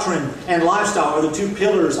 doctrine and lifestyle are the two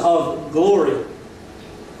pillars of glory.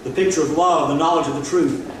 The picture of love, the knowledge of the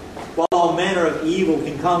truth. While all manner of evil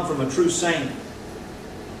can come from a true saint,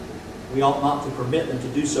 we ought not to permit them to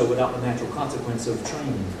do so without the natural consequence of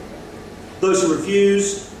training. Those who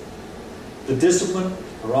refuse the discipline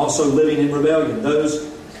are also living in rebellion.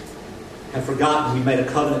 Those have forgotten we made a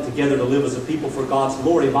covenant together to live as a people for God's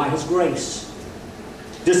glory by His grace.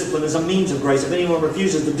 Discipline is a means of grace. If anyone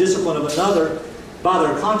refuses the discipline of another by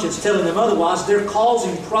their conscience telling them otherwise, they're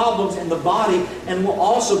causing problems in the body and will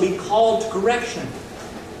also be called to correction.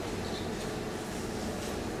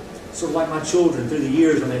 Sort of like my children through the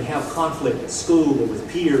years when they'd have conflict at school or with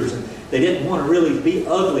peers and they didn't want to really be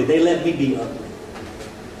ugly. They let me be ugly.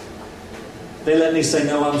 They let me say,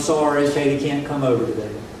 no, I'm sorry, Katie can't come over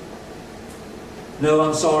today. No,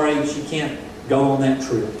 I'm sorry, she can't go on that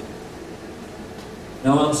trip.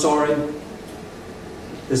 No, I'm sorry,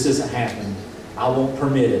 this isn't happening. I won't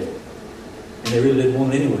permit it. And they really didn't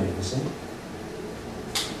want it anyway, you see.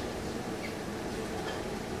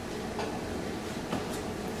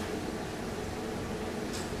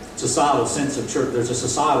 Societal sense of church. There's a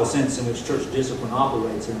societal sense in which church discipline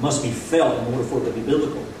operates, and it must be felt in order for it to be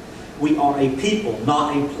biblical. We are a people,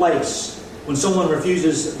 not a place. When someone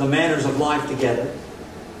refuses the manners of life together,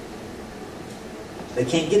 they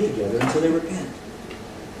can't get together until they repent.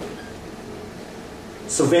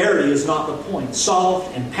 Severity is not the point.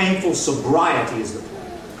 Soft and painful sobriety is the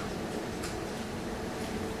point.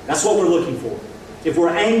 That's what we're looking for. If we're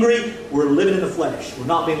angry, we're living in the flesh. We're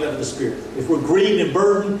not being led of the Spirit. If we're grieved and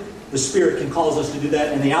burdened, the Spirit can cause us to do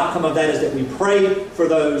that. And the outcome of that is that we pray for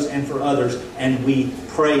those and for others. And we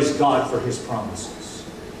praise God for His promises.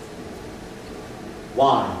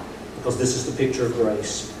 Why? Because this is the picture of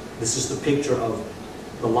grace. This is the picture of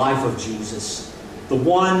the life of Jesus, the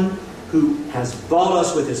one who has bought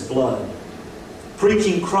us with His blood.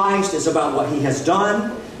 Preaching Christ is about what He has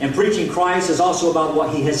done, and preaching Christ is also about what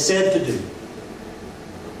He has said to do.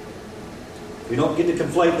 We don't get to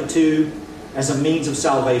conflate the two as a means of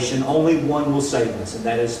salvation. Only one will save us, and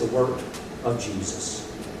that is the work of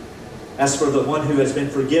Jesus. As for the one who has been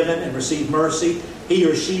forgiven and received mercy, he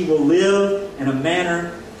or she will live in a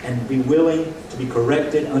manner and be willing to be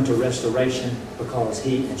corrected unto restoration, because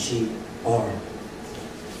he and she are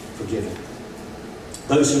forgiven.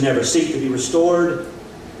 Those who never seek to be restored,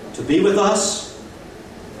 to be with us,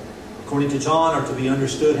 according to John, are to be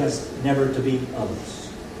understood as never to be of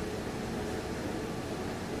us.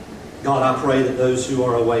 God, I pray that those who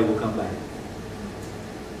are away will come back.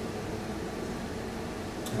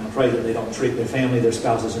 And I pray that they don't treat their family, their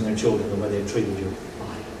spouses, and their children the way they've treated your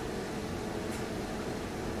body.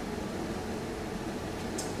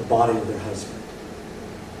 The body of their husband,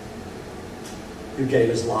 who gave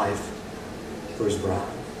His life for His bride.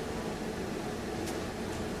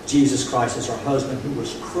 Jesus Christ is our husband, who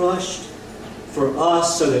was crushed for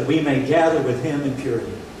us so that we may gather with Him in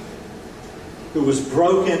purity. Who was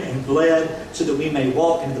broken and bled so that we may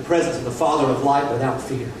walk into the presence of the Father of light without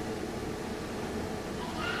fear.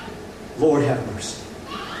 Lord, have mercy.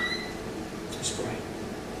 Let's pray.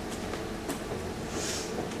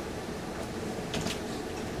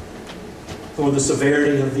 Lord, the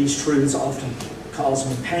severity of these truths often cause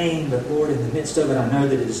me pain, but Lord, in the midst of it, I know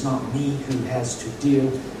that it is not me who has to deal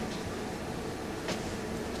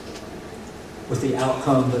with the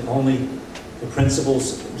outcome, but only the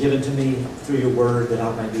principles given to me through your word, that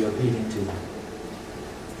I may be obedient to them.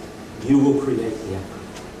 You will create the outcome.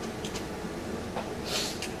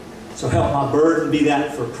 So help my burden be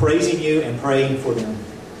that for praising you and praying for them.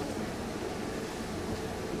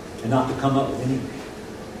 And not to come up with any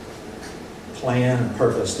plan and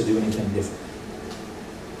purpose to do anything different.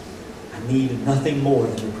 I need nothing more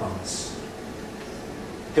than your promise.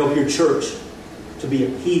 Help your church to be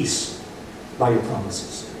at peace by your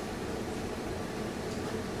promises.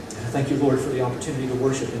 And I thank you, Lord, for the opportunity to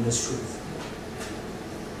worship in this truth.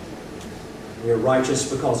 We are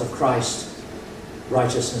righteous because of Christ's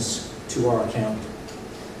righteousness to our account.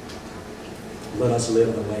 Let us live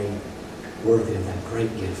in a way worthy of that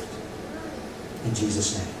great gift. In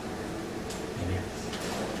Jesus' name, amen.